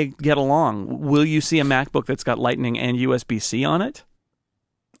how do they get along? Will you see a MacBook that's got Lightning and USB-C on it?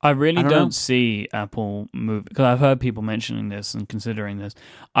 I really don't don't know. see Apple move, because I've heard people mentioning this and considering this.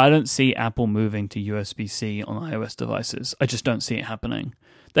 I don't see Apple moving to USB-C on iOS devices. I just don't see it happening.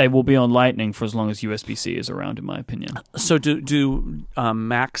 They will be on Lightning for as long as USB-C is around, in my opinion. So do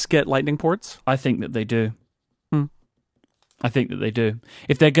Macs get Lightning ports? I think that they do. Hmm. I think that they do.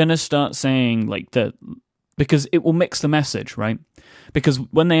 If they're going to start saying like that, because it will mix the message, right? Because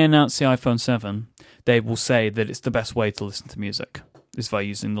when they announce the iPhone 7, they will say that it's the best way to listen to music is by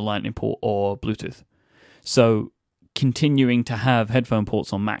using the Lightning port or Bluetooth. So continuing to have headphone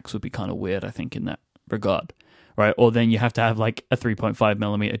ports on Macs would be kind of weird, I think, in that regard, right? Or then you have to have like a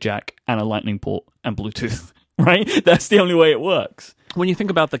 3.5mm jack and a Lightning port and Bluetooth, right? That's the only way it works. When you think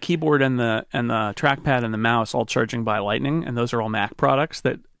about the keyboard and the trackpad and the mouse all charging by Lightning, and those are all Mac products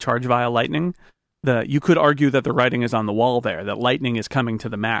that charge via Lightning, you could argue that the writing is on the wall there, that Lightning is coming to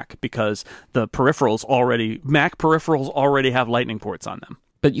the Mac because the Mac peripherals already have Lightning ports on them.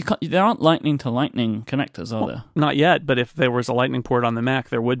 But there aren't Lightning to Lightning connectors, are there? Not yet, but if there was a Lightning port on the Mac,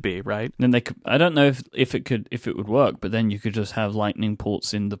 there would be, right? Then they could, I don't know if it would work, but then you could just have Lightning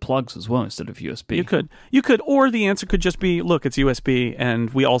ports in the plugs as well instead of USB. You could, or the answer could just be, look, it's USB, and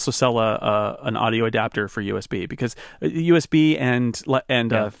we also sell an audio adapter for USB, because USB and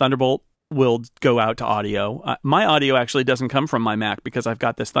Thunderbolt will go out to audio. My audio actually doesn't come from my Mac because I've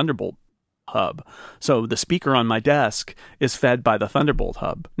got this Thunderbolt hub. So the speaker on my desk is fed by the Thunderbolt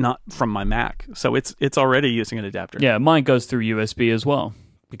hub, not from my Mac. So it's already using an adapter. Yeah, mine goes through USB as well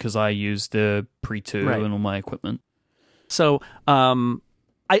because I use the Pre 2 and all my equipment. So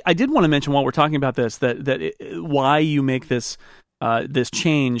I did want to mention while we're talking about this why you make this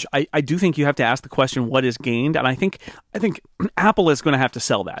change. I do think you have to ask the question, what is gained? And I think Apple is going to have to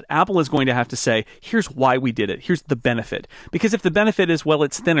sell that. Apple is going to have to say, here's why we did it. Here's the benefit. Because if the benefit is, well,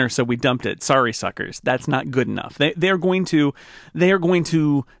 it's thinner, so we dumped it. Sorry, suckers. That's not good enough. They are going to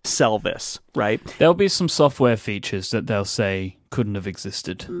sell this, right? There'll be some software features that they'll say couldn't have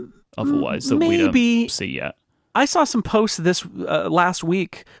existed otherwise that we don't see yet. I saw some posts this last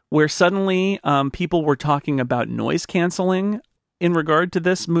week where suddenly people were talking about noise canceling in regard to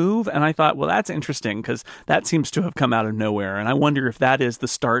this move, and I thought, well, that's interesting because that seems to have come out of nowhere, and I wonder if that is the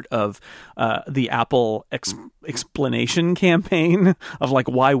start of the Apple explanation campaign of like,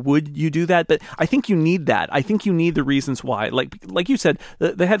 why would you do that? But I think you need that. I think you need the reasons why. Like you said,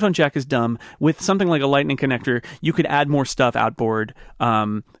 the headphone jack is dumb. With something like a Lightning connector, you could add more stuff outboard.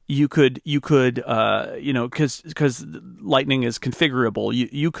 You could, because Lightning is configurable.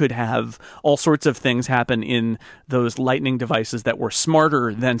 You could have all sorts of things happen in those Lightning devices that were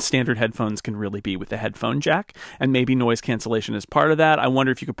smarter than standard headphones can really be with the headphone jack. And maybe noise cancellation is part of that. I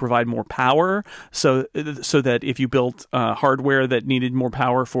wonder if you could provide more power so that if you built hardware that needed more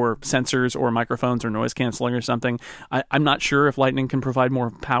power for sensors or microphones or noise canceling or something. I'm not sure if Lightning can provide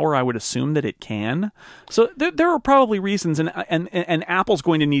more power. I would assume that it can. So there are probably reasons, and Apple's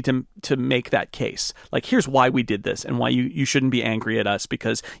going to need to make that case. Like, here's why we did this and why you shouldn't be angry at us,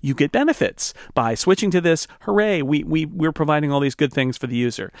 because you get benefits by switching to this. Hooray, we're providing all these good things for the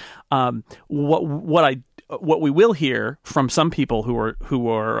user. What we will hear from some people who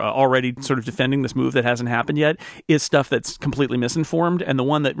are already sort of defending this move that hasn't happened yet is stuff that's completely misinformed. And the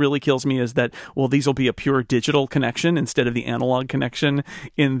one that really kills me is that, well, these will be a pure digital connection instead of the analog connection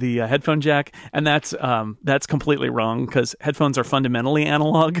in the headphone jack. And that's completely wrong, because headphones are fundamentally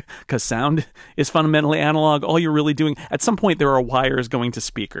analog, because sound is fundamentally analog. All you're really doing, at some point, there are wires going to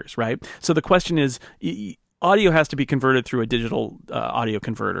speakers, right? So the question is, audio has to be converted through a digital audio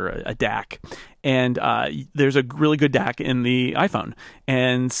converter, a DAC. And there's a really good DAC in the iPhone.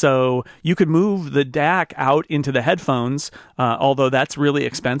 And so you could move the DAC out into the headphones, although that's really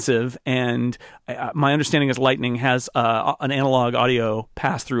expensive. And my understanding is Lightning has an analog audio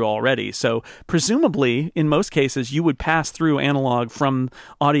pass-through already. So presumably, in most cases, you would pass through analog from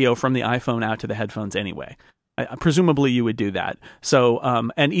audio from the iPhone out to the headphones anyway. Presumably you would do that. So,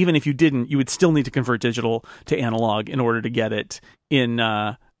 and even if you didn't, you would still need to convert digital to analog in order to get it in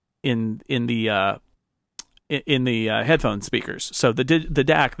the headphone speakers. So the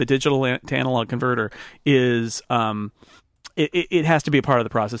DAC, the digital to analog converter, is it has to be a part of the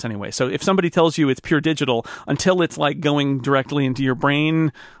process anyway. So if somebody tells you it's pure digital until it's like going directly into your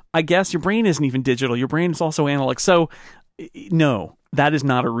brain, I guess your brain isn't even digital. Your brain is also analog. So no. That is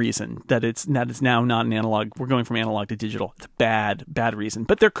not a reason that it's now not an analog. We're going from analog to digital. It's a bad reason.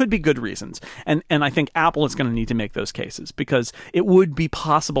 But there could be good reasons. And I think Apple is going to need to make those cases, because it would be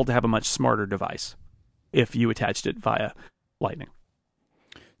possible to have a much smarter device if you attached it via Lightning.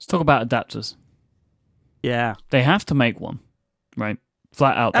 Let's talk about adapters. Yeah. They have to make one, right?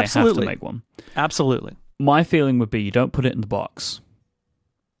 Flat out, they have to make one. Absolutely. My feeling would be you don't put it in the box.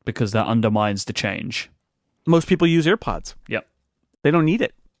 because that undermines the change. Most people use AirPods. Yep. They don't need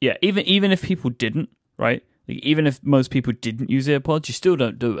it. Yeah, even if people didn't, right? Like, even if most people didn't use AirPods, you still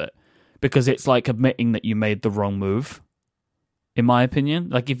don't do it because it's like admitting that you made the wrong move, in my opinion.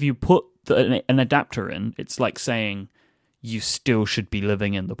 Like, if you put an adapter in, it's like saying you still should be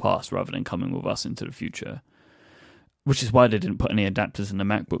living in the past rather than coming with us into the future. Which is why they didn't put any adapters in the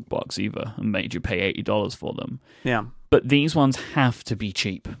MacBook box either and made you pay $80 for them. Yeah. But these ones have to be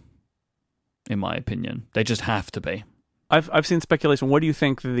cheap, in my opinion. They just have to be. I've seen speculation. What do you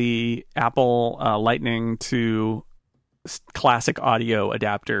think the Apple Lightning to classic audio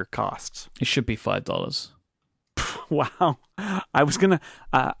adapter costs? It should be $5. Wow. I was gonna.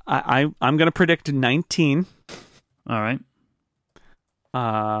 I'm gonna predict 19. All right.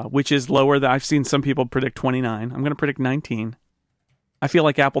 Which is lower than I've seen some people predict 29. I'm going to predict 19. I feel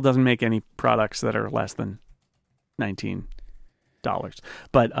like Apple doesn't make any products that are less than $19.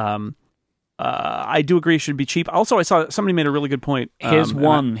 But I do agree it should be cheap. Also, I saw somebody made a really good point. Here's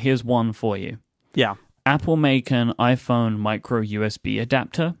one for you. Yeah. Apple make an iPhone micro USB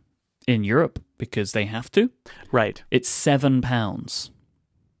adapter in Europe because they have to. Right. It's £7.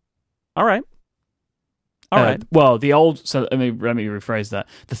 All right. All right. Well, the old. So let me rephrase that.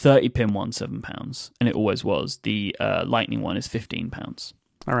 The 30-pin one's £7, and it always was. The Lightning one is £15.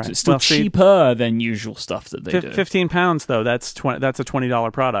 All right. So it's still cheaper than usual stuff that they do. £15 though. That's a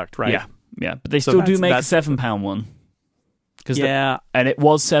 $20 product, right? Yeah. But they still do make a £7 one. And it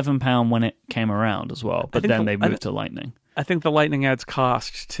was £7 when it came around as well. But then they moved to Lightning. I think the Lightning adds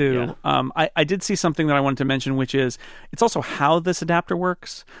cost too. Yeah. I did see something that I wanted to mention, which is it's also how this adapter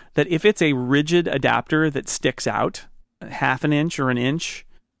works. That if it's a rigid adapter that sticks out half an inch or an inch,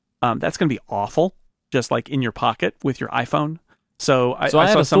 that's going to be awful, just like in your pocket with your iPhone. So I had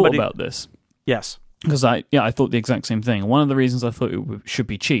saw a somebody thought about this. Yes. Because I thought the exact same thing. One of the reasons I thought it should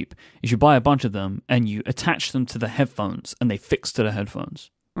be cheap is you buy a bunch of them and you attach them to the headphones and they fix to the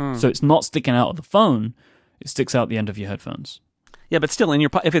headphones. So it's not sticking out of the phone. It sticks out the end of your headphones. Yeah, but still,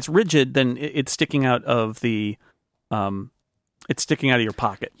 if it's rigid, then it's sticking out of the, it's sticking out of your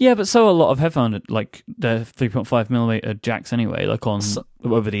pocket. Yeah, but so a lot of headphones, like they're 3.5mm jacks anyway, like on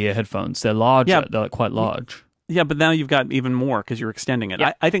over-the-ear headphones. They're larger. Yeah, they're like quite large. Yeah, but now you've got even more because you're extending it.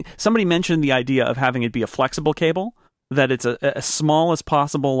 Yeah. I think somebody mentioned the idea of having it be a flexible cable, that it's as small as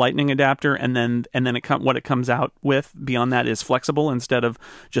possible Lightning adapter, and then what it comes out with beyond that is flexible instead of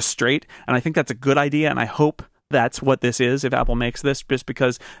just straight. And I think that's a good idea, and I hope that's what this is if Apple makes this, just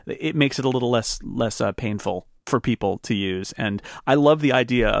because it makes it a little less painful for people to use. And I love the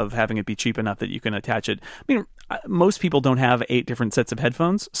idea of having it be cheap enough that you can attach it. I mean, most people don't have 8 different sets of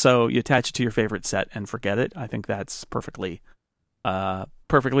headphones, so you attach it to your favorite set and forget it. I think that's perfectly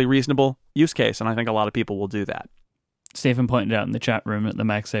reasonable use case, and I think a lot of people will do that. Stephen pointed out in the chat room that the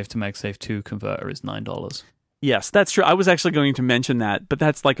MagSafe to MagSafe 2 converter is $9. Yes, that's true. I was actually going to mention that, but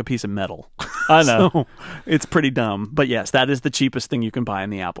that's like a piece of metal. I know. So it's pretty dumb. But yes, that is the cheapest thing you can buy in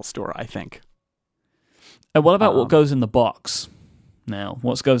the Apple Store, I think. And what about what goes in the box? Now,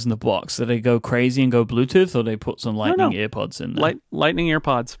 what goes in the box? Do they go crazy and go Bluetooth, or do they put some Lightning earpods in there? Lightning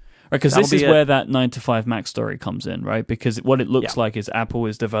earpods. Because this is where that 9 to 5 Mac story comes in, right? Because what it looks like is Apple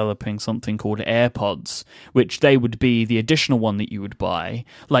is developing something called AirPods, which they would be the additional one that you would buy.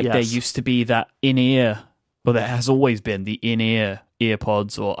 Like there used to be that in-ear, or there has always been the in-ear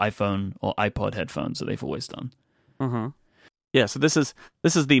earpods or iPhone or iPod headphones that they've always done. Mm-hmm. Yeah, so this is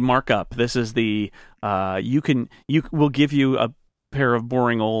the markup. This is the we'll give you a pair of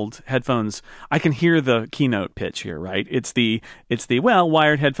boring old headphones. I can hear the keynote pitch here, right? It's the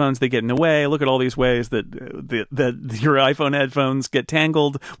wired headphones, they get in the way. Look at all these ways that your iPhone headphones get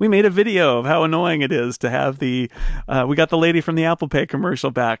tangled. We made a video of how annoying it is to have we got the lady from the Apple Pay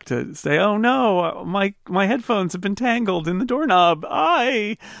commercial back to say, "Oh no, my headphones have been tangled in the doorknob."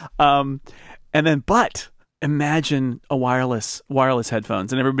 But imagine a wireless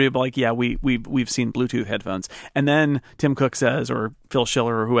headphones, and everybody will be like, yeah, we've seen Bluetooth headphones. And then Tim Cook says, or Phil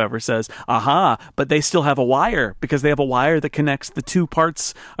Schiller or whoever says, aha, but they still have a wire, because they have a wire that connects the two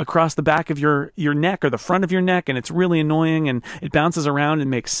parts across the back of your neck or the front of your neck, and it's really annoying, and it bounces around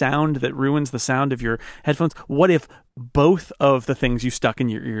and makes sound that ruins the sound of your headphones. What if both of the things you stuck in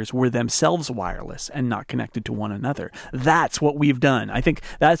your ears were themselves wireless and not connected to one another? That's what we've done. I think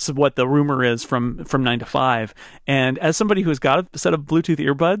that's what the rumor is from 9 to 5. And as somebody who's got a set of Bluetooth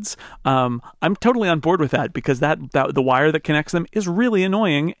earbuds, I'm totally on board with that, because that the wire that connects them is really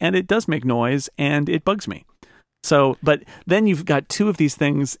annoying, and it does make noise, and it bugs me. So, but then you've got two of these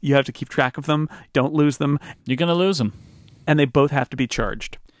things. You have to keep track of them. Don't lose them. You're going to lose them. And they both have to be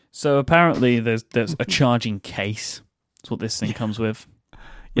charged. So apparently there's a charging case. That's what this thing comes with.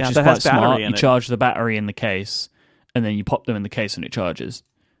 which is that quite has battery smart. in You it. charge the battery in the case, and then you pop them in the case and it charges.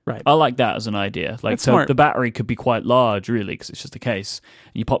 Right. I like that as an idea. Like, That's so smart. the battery could be quite large, really, because it's just a case.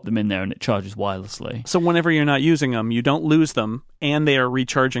 And you pop them in there and it charges wirelessly. So whenever you're not using them, you don't lose them, and they are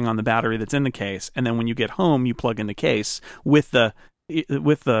recharging on the battery that's in the case. And then when you get home, you plug in the case with the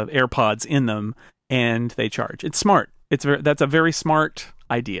AirPods in them, and they charge. It's smart. That's a very smart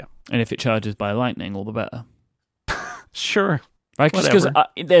idea. And if it charges by lightning, all the better. Sure. Right? Because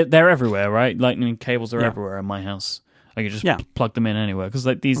they're everywhere, right? Lightning cables are everywhere in my house. I can just plug them in anywhere. Because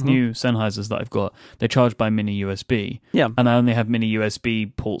like these new Sennheisers that I've got, they charge by mini USB. Yeah. And I only have mini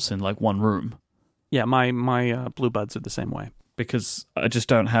USB ports in like one room. Yeah, my Blue Buds are the same way. Because I just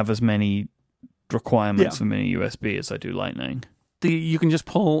don't have as many requirements for mini USB as I do lightning. You can just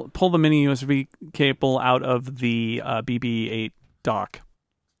pull the mini USB cable out of the BB-8 dock.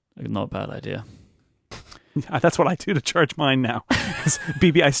 Not a bad idea. That's what I do to charge mine now.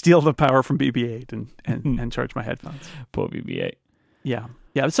 I steal the power from BB-8 and charge my headphones. Poor BB-8. Yeah.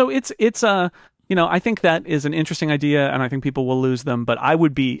 So it's I think that is an interesting idea, and I think people will lose them. But I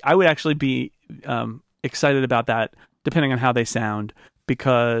would actually be excited about that, depending on how they sound,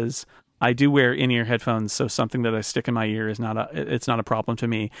 because I do wear in-ear headphones, so something that I stick in my ear is not a problem to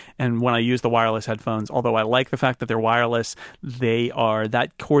me. And when I use the wireless headphones, although I like the fact that they're wireless,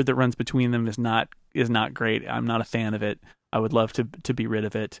 that cord that runs between them is not great. I'm not a fan of it. I would love to be rid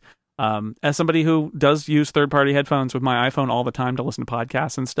of it. As somebody who does use third-party headphones with my iPhone all the time to listen to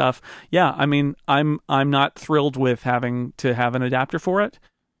podcasts and stuff, yeah, I mean, I'm not thrilled with having to have an adapter for it.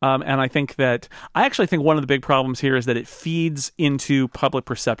 And I actually think one of the big problems here is that it feeds into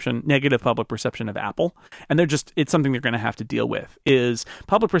negative public perception of Apple. And it's something they're going to have to deal with. Is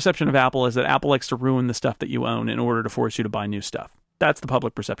public perception of Apple is that Apple likes to ruin the stuff that you own in order to force you to buy new stuff. That's the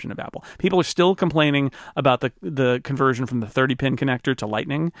public perception of Apple. People are still complaining about the conversion from the 30-pin connector to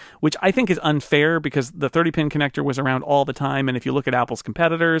Lightning, which I think is unfair because the 30-pin connector was around all the time. And if you look at Apple's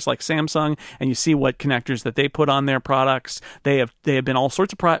competitors like Samsung and you see what connectors that they put on their products, they have been all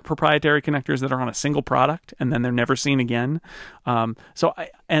sorts of proprietary connectors that are on a single product and then they're never seen again.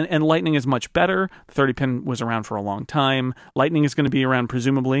 And Lightning is much better. The 30-pin was around for a long time. Lightning is going to be around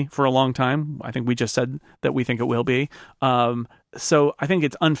presumably for a long time. I think we just said that we think it will be. So I think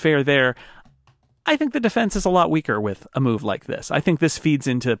it's unfair there. I think the defense is a lot weaker with a move like this. I think this feeds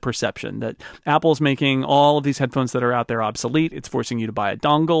into perception that Apple's making all of these headphones that are out there obsolete. It's forcing you to buy a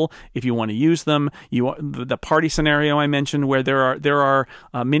dongle if you want to use them. The party scenario I mentioned where there are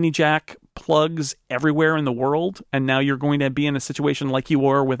mini jack plugs everywhere in the world, and now you're going to be in a situation like you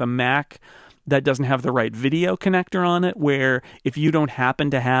were with a Mac that doesn't have the right video connector on it, where if you don't happen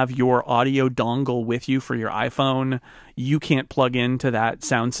to have your audio dongle with you for your iPhone, you can't plug into that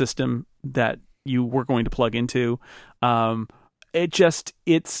sound system that you were going to plug into.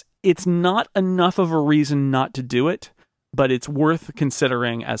 It's not enough of a reason not to do it, but it's worth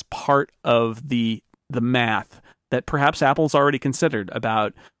considering as part of the math that perhaps Apple's already considered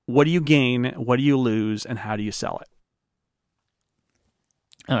about what do you gain, what do you lose, and how do you sell it.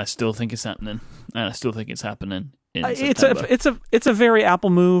 And I still think it's happening. And I still think it's happening in September. It's a very Apple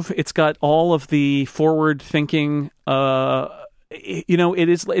move. It's got all of the forward thinking.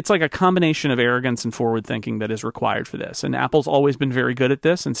 It's like a combination of arrogance and forward thinking that is required for this. And Apple's always been very good at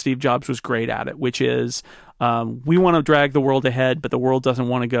this, and Steve Jobs was great at it, which is we want to drag the world ahead, but the world doesn't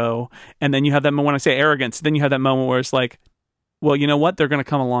want to go. And then you have that moment, when I say arrogance, then you have that moment where it's like, well, you know what? They're going to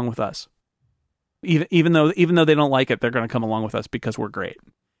come along with us. Even though they don't like it, they're going to come along with us because we're great.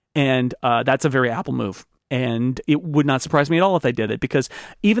 And that's a very Apple move. And it would not surprise me at all if they did it, because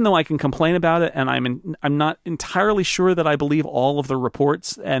even though I can complain about it, and I'm not entirely sure that I believe all of the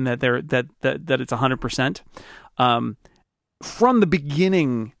reports and that it's 100%. From the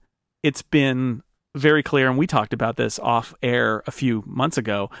beginning, it's been very clear, and we talked about this off air a few months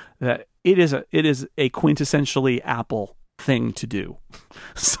ago, that it is a quintessentially Apple thing to do.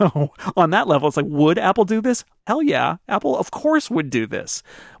 So on that level, it's like, would Apple do this? Hell yeah. Apple, of course, would do this.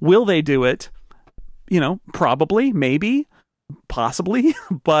 Will they do it? Probably, maybe, possibly,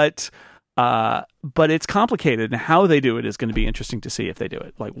 but it's complicated, and how they do it is going to be interesting to see if they do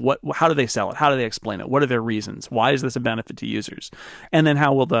it. Like, how do they sell it? How do they explain it? What are their reasons? Why is this a benefit to users? And then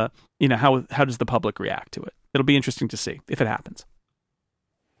how will how does the public react to it? It'll be interesting to see if it happens.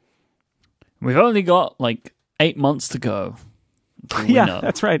 We've only got 8 months to go. Yeah,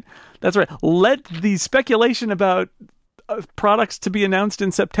 that's right. Let the speculation about products to be announced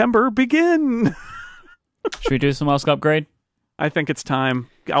in September begin. Should we do some Ask Upgrade? I think it's time.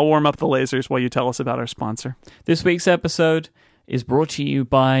 I'll warm up the lasers while you tell us about our sponsor. This week's episode is brought to you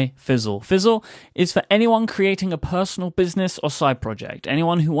by Fizzle. Fizzle is for anyone creating a personal business or side project,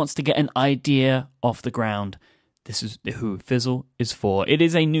 anyone who wants to get an idea off the ground. This is who Fizzle is for. It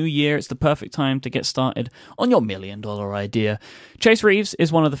is a new year. It's the perfect time to get started on your $1 million idea. Chase Reeves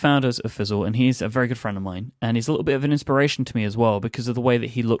is one of the founders of Fizzle, and he's a very good friend of mine. And he's a little bit of an inspiration to me as well because of the way that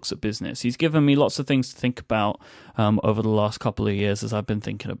he looks at business. He's given me lots of things to think about over the last couple of years as I've been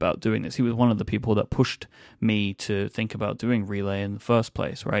thinking about doing this. He was one of the people that pushed me to think about doing Relay in the first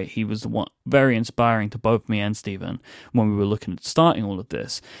place, right? He was the one very inspiring to both me and Stephen when we were looking at starting all of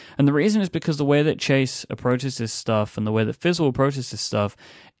this. And the reason is because the way that Chase approaches this stuff and the way that Fizzle approaches this stuff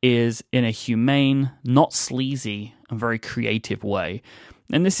is in a humane, not sleazy, and very creative way.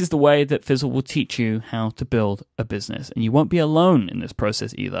 And this is the way that Fizzle will teach you how to build a business. And you won't be alone in this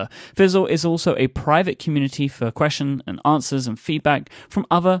process either. Fizzle is also a private community for question and answers and feedback from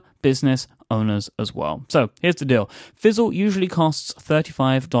other business owners as well. So here's the deal. Fizzle usually costs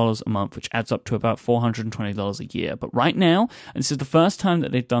 $35 a month, which adds up to about $420 a year. But right now, and this is the first time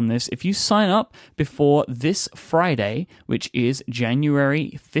that they've done this, if you sign up before this Friday, which is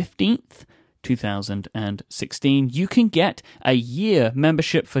January 15th, 2016, you can get a year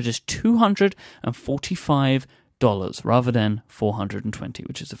membership for just $245 rather than $420,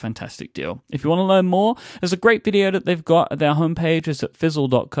 which is a fantastic deal. If you want to learn more, there's a great video that they've got at their homepage. It's at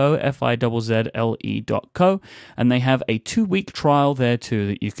fizzle.co, fizzle.co, and they have a 2-week trial there too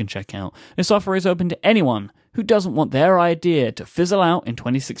that you can check out. This offer is open to anyone who doesn't want their idea to fizzle out in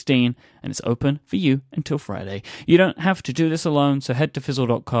 2016, and it's open for you until Friday. You don't have to do this alone, so head to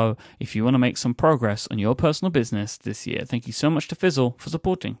fizzle.co if you want to make some progress on your personal business this year. Thank you so much to Fizzle for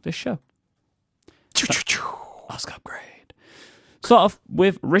supporting this show. Ask Upgrade. Start off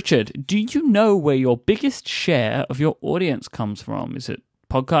with Richard. Do you know where your biggest share of your audience comes from? Is it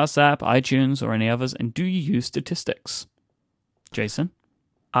podcast app, iTunes, or any others? And do you use statistics? Jason?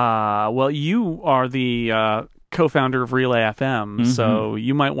 Well, you are the co-founder of Relay FM, so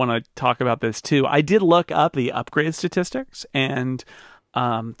you might want to talk about this too. I did look up the Upgrade statistics, and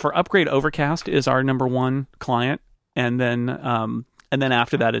for Upgrade, Overcast is our number one client, and then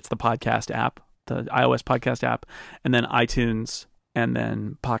after that, it's the podcast app, the iOS podcast app, and then iTunes, and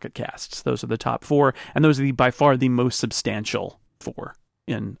then Pocket Casts. Those are the top 4, and those are by far the most substantial 4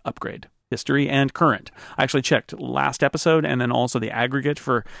 in Upgrade history and current. I actually checked last episode and then also the aggregate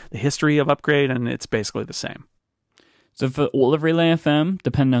for the history of Upgrade, and it's basically the same. So for all of Relay FM,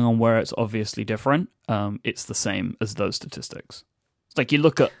 depending on where it's obviously different, it's the same as those statistics. It's like you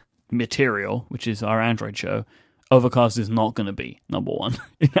look at Material, which is our Android show, Overcast is not going to be number one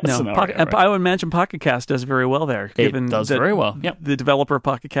in that scenario, right? I would imagine Pocket Cast does very well there. Given it does very well. Yep. The developer of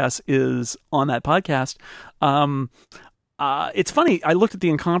Pocket Cast is on that podcast. It's funny. I looked at the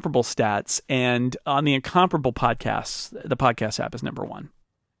Incomparable stats, and on the Incomparable podcasts, the podcast app is number 1.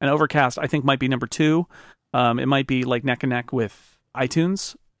 And Overcast, I think, might be number 2. It might be like neck and neck with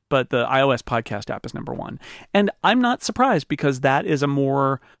iTunes, but the iOS podcast app is number 1. And I'm not surprised because that is a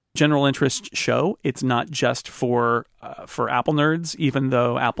more general interest show. It's not just for Apple nerds, even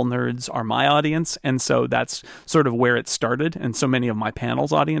though Apple nerds are my audience, and so that's sort of where it started, and so many of my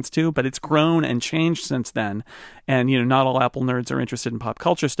panel's audience too. But it's grown and changed since then, and not all Apple nerds are interested in pop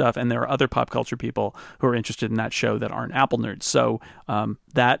culture stuff, and there are other pop culture people who are interested in that show that aren't Apple nerds. So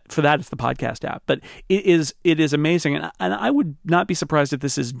that it's the podcast app, but it is amazing, and I would not be surprised if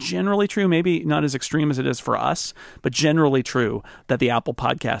this is generally true. Maybe not as extreme as it is for us, but generally true that the Apple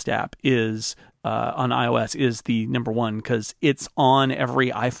Podcast app is. On iOS is the number 1 because it's on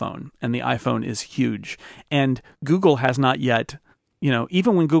every iPhone, and the iPhone is huge. And Google has not yet,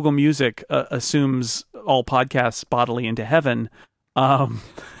 even when Google Music assumes all podcasts bodily into heaven,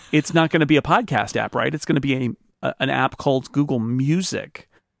 it's not going to be a podcast app, right? It's going to be an app called Google Music.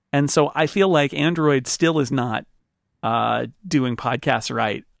 And so I feel like Android still is not doing podcasts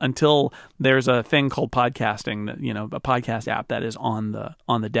right until there's a thing called podcasting, that a podcast app that is on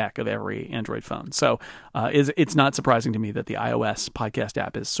the deck of every Android phone. So it's not surprising to me that the iOS podcast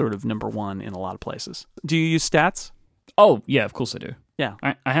app is sort of number 1 in a lot of places. Do you use stats? Oh yeah, of course I do. Yeah,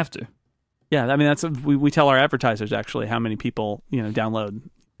 I have to. Yeah, I mean that's we tell our advertisers actually how many people download.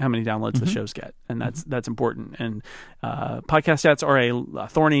 How many downloads the shows get, and that's important. And podcast stats are a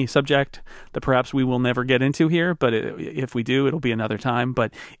thorny subject that perhaps we will never get into here, but if we do, it'll be another time.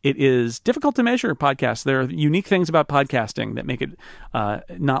 But it is difficult to measure podcasts. There are unique things about podcasting that make it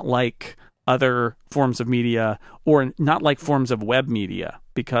not like other forms of media or not like forms of web media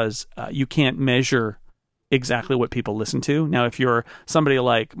because you can't measure exactly what people listen to. Now, if you're somebody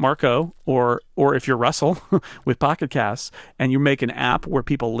like Marco or if you're Russell with Pocket Casts and you make an app where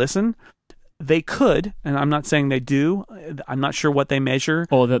people listen, They could, and I'm not saying they do. I'm not sure what they measure.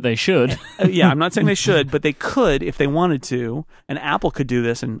 Or that they should. Yeah, I'm not saying they should, but they could if they wanted to. And Apple could do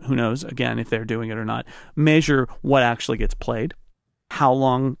this, and who knows, again, if they're doing it or not, measure what actually gets played, how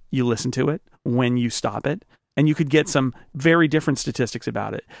long you listen to it, when you stop it. And you could get some very different statistics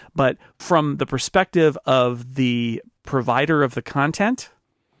about it. But from the perspective of the provider of the content,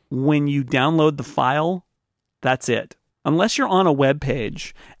 when you download the file, that's it. Unless you're on a web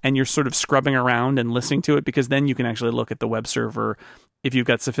page and you're sort of scrubbing around and listening to it, because then you can actually look at the web server if you've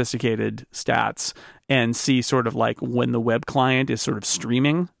got sophisticated stats and see sort of like when the web client is sort of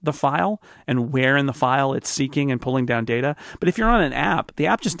streaming the file and where in the file it's seeking and pulling down data. But if you're on an app, the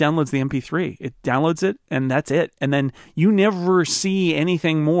app just downloads the MP3. It downloads it and that's it. And then you never see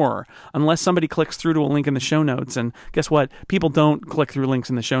anything more unless somebody clicks through to a link in the show notes. And guess what? People don't click through links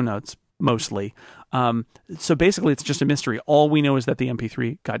in the show notes. Mostly. So basically, it's just a mystery. All we know is that the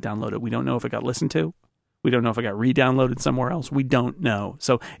MP3 got downloaded. We don't know if it got listened to. We don't know if it got re-downloaded somewhere else. We don't know.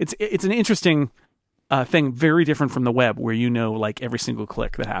 So it's an interesting thing, very different from the web, where you know like every single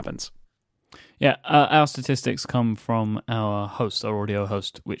click that happens. Yeah, our statistics come from our host, our audio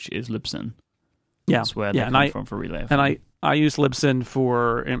host, which is Libsyn. Yeah, that's where they come from for Relay. And I use Libsyn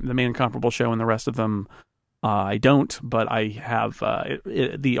for the main Incomparable Show, and the rest of them I don't, but I have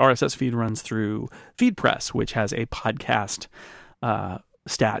the RSS feed runs through FeedPress, which has a podcast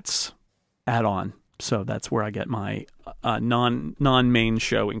stats add-on. So that's where I get my non-main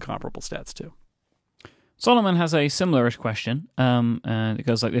show Incomparable stats too. Solomon has a similarish question, and it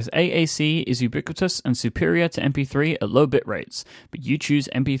goes like this. AAC is ubiquitous and superior to MP3 at low bit rates, but you choose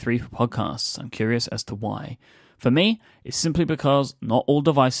MP3 for podcasts. I'm curious as to why. For me, it's simply because not all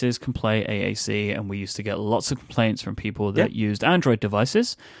devices can play AAC, and we used to get lots of complaints from people that used Android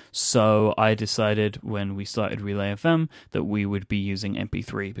devices. So I decided when we started Relay FM that we would be using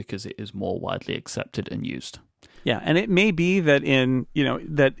MP3 because it is more widely accepted and used. Yeah, and it may be that in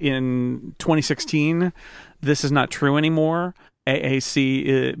 2016 this is not true anymore.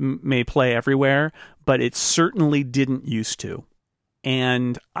 AAC may play everywhere, but it certainly didn't used to.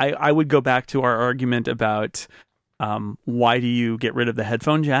 And I would go back to our argument about why do you get rid of the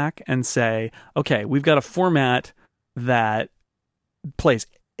headphone jack and say, okay, we've got a format that plays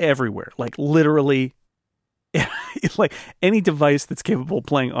everywhere, like literally like any device that's capable of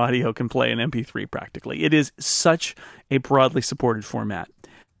playing audio can play an MP3 practically. It is such a broadly supported format.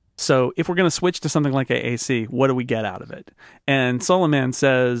 So if we're going to switch to something like AAC, what do we get out of it? And Solomon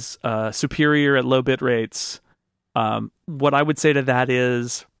says superior at low bit rates. What I would say to that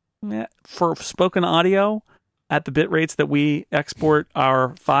is for spoken audio at the bit rates that we export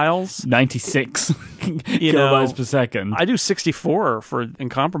our files, 96 kilobytes per second. I do 64 for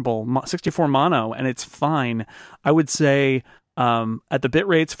Incomparable, 64 mono, and it's fine. I would say at the bit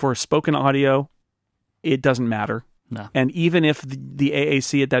rates for spoken audio, it doesn't matter. No. And even if the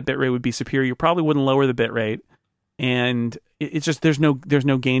AAC at that bit rate would be superior, you probably wouldn't lower the bit rate. And it's just there's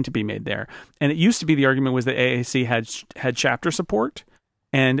no gain to be made there. And it used to be the argument was that AAC had chapter support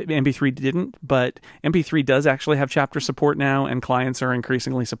and MP3 didn't, but MP3 does actually have chapter support now, and clients are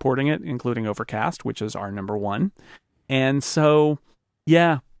increasingly supporting it, including Overcast, which is our number one. And so,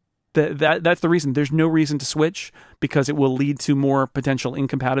 yeah, that's the reason. There's no reason to switch because it will lead to more potential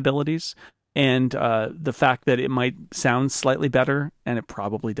incompatibilities. And the fact that it might sound slightly better, and it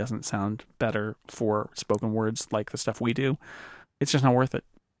probably doesn't sound better for spoken words like the stuff we do, it's just not worth it.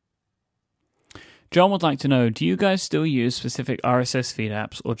 John would like to know, do you guys still use specific RSS feed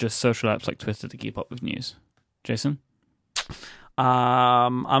apps or just social apps like Twitter to keep up with news? Jason?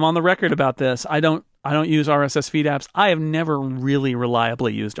 I'm on the record about this. I don't use RSS feed apps. I have never really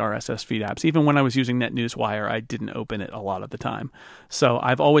reliably used RSS feed apps. Even when I was using NetNewsWire, I didn't open it a lot of the time. So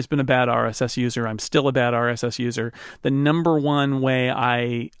I've always been a bad RSS user. I'm still a bad RSS user. The number one way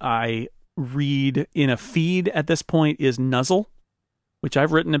I read in a feed at this point is Nuzzle, which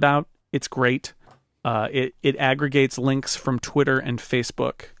I've written about. It's great. It aggregates links from Twitter and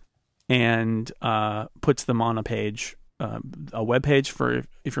Facebook and puts them on a page. A web page for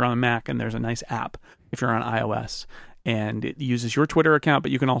if you're on a Mac, and there's a nice app if you're on iOS, and it uses your Twitter account,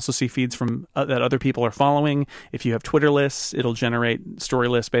 but you can also see feeds from that other people are following. If you have Twitter lists, it'll generate story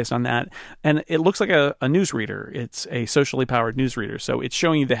lists based on that, and it looks like a newsreader. It's a socially powered newsreader, so it's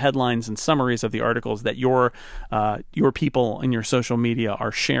showing you the headlines and summaries of the articles that your people in your social media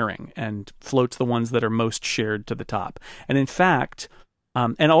are sharing, and floats the ones that are most shared to the top. And in fact,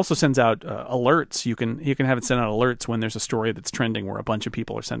 and also sends out alerts. You can have it send out alerts when there's a story that's trending where a bunch of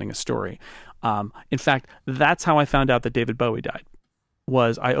people are sending a story. In fact, that's how I found out that David Bowie died.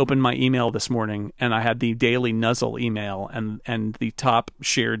 was I opened my email this morning and I had the daily Nuzzle email, and the top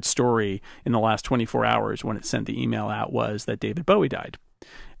shared story in the last 24 hours when it sent the email out was that David Bowie died.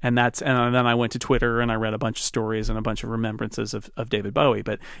 And then I went to Twitter and I read a bunch of stories and a bunch of remembrances of David Bowie.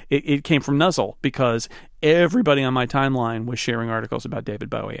 But it came from Nuzzle because everybody on my timeline was sharing articles about David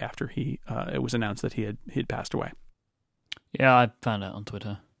Bowie after it was announced that he'd passed away. Yeah, I found out on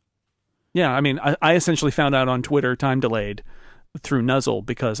Twitter. Yeah, I mean, I essentially found out on Twitter, time delayed, through Nuzzle,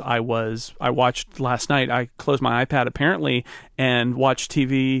 because I watched last night. I closed my iPad apparently and watched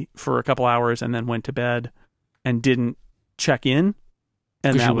TV for a couple hours and then went to bed and didn't check in.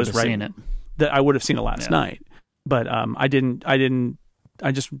 And that was right. Seen it. That I would have seen it last night, but I didn't. I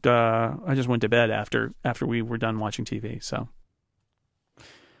just went to bed after we were done watching TV. So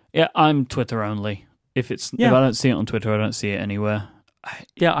yeah, I'm Twitter only. If I don't see it on Twitter, I don't see it anywhere. I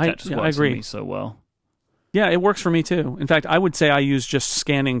works agree. For me so well. Yeah, it works for me too. In fact, I would say I use just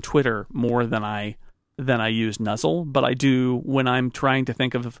scanning Twitter more than I use Nuzzle, but I do when I'm trying to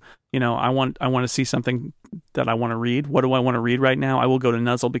think of, I want to see something that I want to read. What do I want to read right now? I will go to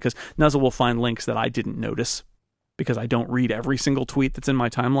Nuzzle because Nuzzle will find links that I didn't notice because I don't read every single tweet that's in my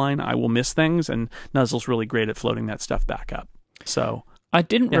timeline. I will miss things, and Nuzzle's really great at floating that stuff back up. So I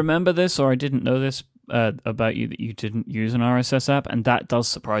didn't remember this, or I didn't know this about you, that you didn't use an RSS app, and that does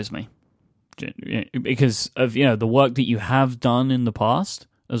surprise me because of the work that you have done in the past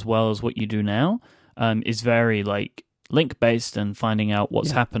as well as what you do now. Is very link based and finding out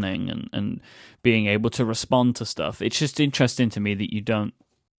what's happening and being able to respond to stuff. It's just interesting to me that you don't.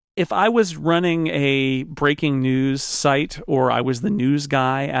 If I was running a breaking news site or I was the news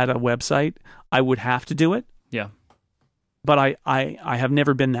guy at a website, I would have to do it. Yeah. But I have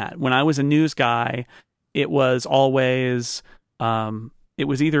never been that. When I was a news guy, it was always it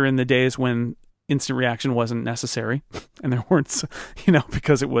was either in the days when instant reaction wasn't necessary, and there weren't,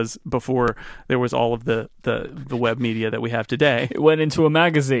 because it was before there was all of the web media that we have today. It went into a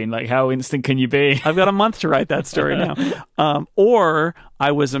magazine. Like, how instant can you be? I've got a month to write that story now. Or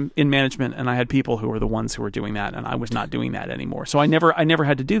I was in management, and I had people who were the ones who were doing that, and I was not doing that anymore. So I never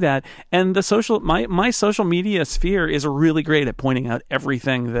had to do that. And my social media sphere is really great at pointing out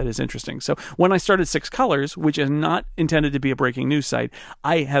everything that is interesting. So when I started Six Colors, which is not intended to be a breaking news site,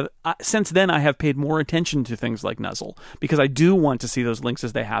 since then I have paid more attention to things like Nuzzle, because I do want to see those links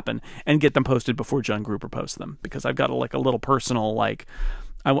as they happen and get them posted before John Gruber posts them, because I've got a little personal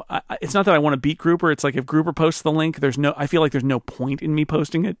it's not that I want to beat Gruber. It's like if Gruber posts the link, I feel like there's no point in me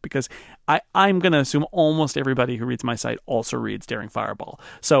posting it, because I'm going to assume almost everybody who reads my site also reads Daring Fireball.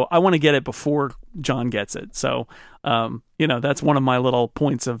 So I want to get it before John gets it. So, that's one of my little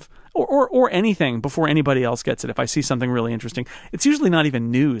points of, or anything before anybody else gets it. If I see something really interesting, it's usually not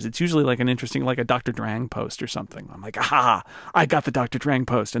even news. It's usually like an interesting, like a Dr. Drang post or something. I'm like, I got the Dr. Drang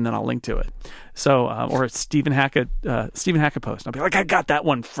post, and then I'll link to it. So, or a Stephen Hackett post. I'll be like, I got that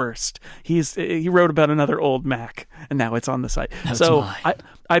one first. He wrote about another old Mac, and now it's on the site. So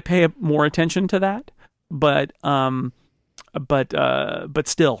I pay more attention to that, but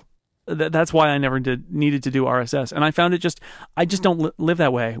still. That's why I never needed to do RSS, and I found I just don't live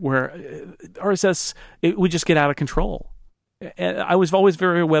that way. Where RSS, it would just get out of control. I was always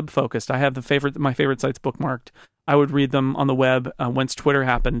very web focused. I have my favorite sites bookmarked. I would read them on the web. Once Twitter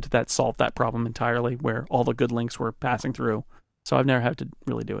happened, that solved that problem entirely, where all the good links were passing through. So I've never had to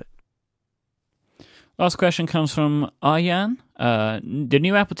really do it. Last question comes from Arjan. The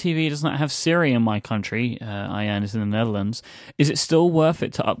new Apple TV does not have Siri in my country. Arjan is in the Netherlands. Is it still worth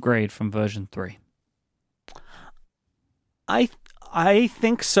it to upgrade from version 3? I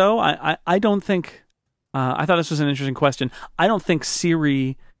think so. I don't think... I thought this was an interesting question. I don't think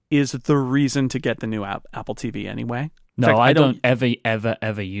Siri is the reason to get the new Apple TV anyway. No, fact, I don't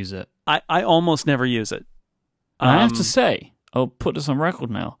ever use it. I almost never use it. I have to say, I'll put this on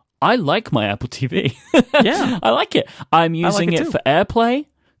record now, I like my Apple TV. Yeah. I like it. I'm using it for AirPlay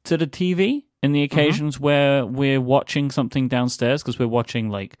to the TV in the occasions where we're watching something downstairs, because we're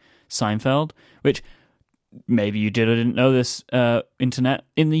watching like Seinfeld, which maybe you did or didn't know this, internet.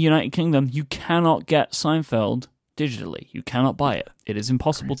 In the United Kingdom, you cannot get Seinfeld digitally. You cannot buy it. It is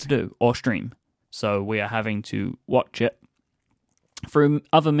impossible to do or stream. So we are having to watch it through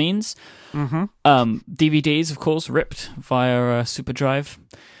other means. DVDs, of course, ripped via SuperDrive.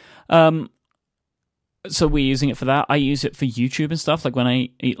 So we're using it for that. I use it for YouTube and stuff. Like when I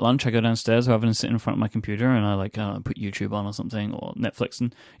eat lunch, I go downstairs rather than sit in front of my computer, and I put YouTube on or something, or Netflix.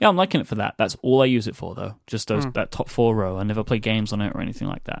 And yeah, I'm liking it for that. That's all I use it for, though. Just that top 4 row. I never play games on it or anything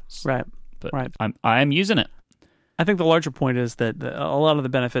like that. Right. But I am using it. I think the larger point is that a lot of the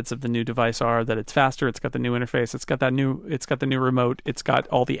benefits of the new device are that it's faster, it's got the new interface, it's got the new remote, it's got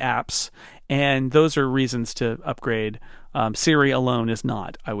all the apps, and those are reasons to upgrade. Siri alone is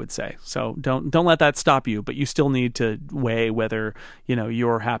not, I would say. So don't let that stop you, but you still need to weigh whether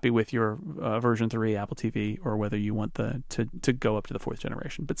you're happy with your version 3 Apple TV or whether you want to go up to the 4th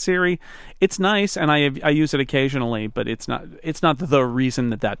generation. But Siri, it's nice, and I use it occasionally, but it's not the reason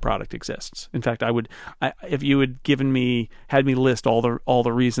that product exists. In fact, if you had me list all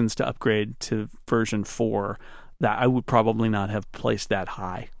the reasons to upgrade to version 4, that I would probably not have placed that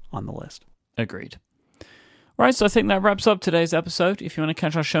high on the list. Agreed. Right, so I think that wraps up today's episode. If you want to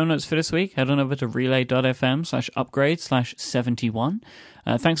catch our show notes for this week, head on over to relay.fm/upgrade/71.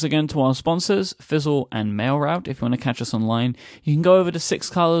 Thanks again to our sponsors, Fizzle and MailRoute. If you want to catch us online, you can go over to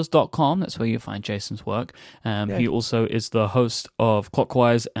sixcolors.com. That's where you'll find Jason's work. He also is the host of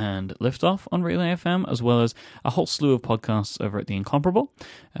Clockwise and Liftoff on Relay FM, as well as a whole slew of podcasts over at The Incomparable.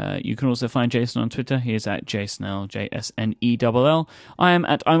 You can also find Jason on Twitter. He is at JSNELL, JSNELL. I am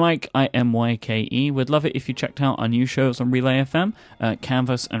at iMyke, IMYKE. We'd love it if you checked out our new shows on Relay FM,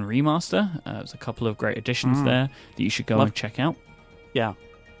 Canvas and Remaster. There's a couple of great additions there that you should go and check out. Yeah.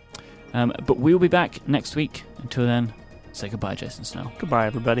 But we'll be back next week. Until then, say goodbye, Jason Snell. Goodbye,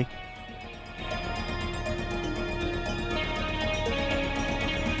 everybody.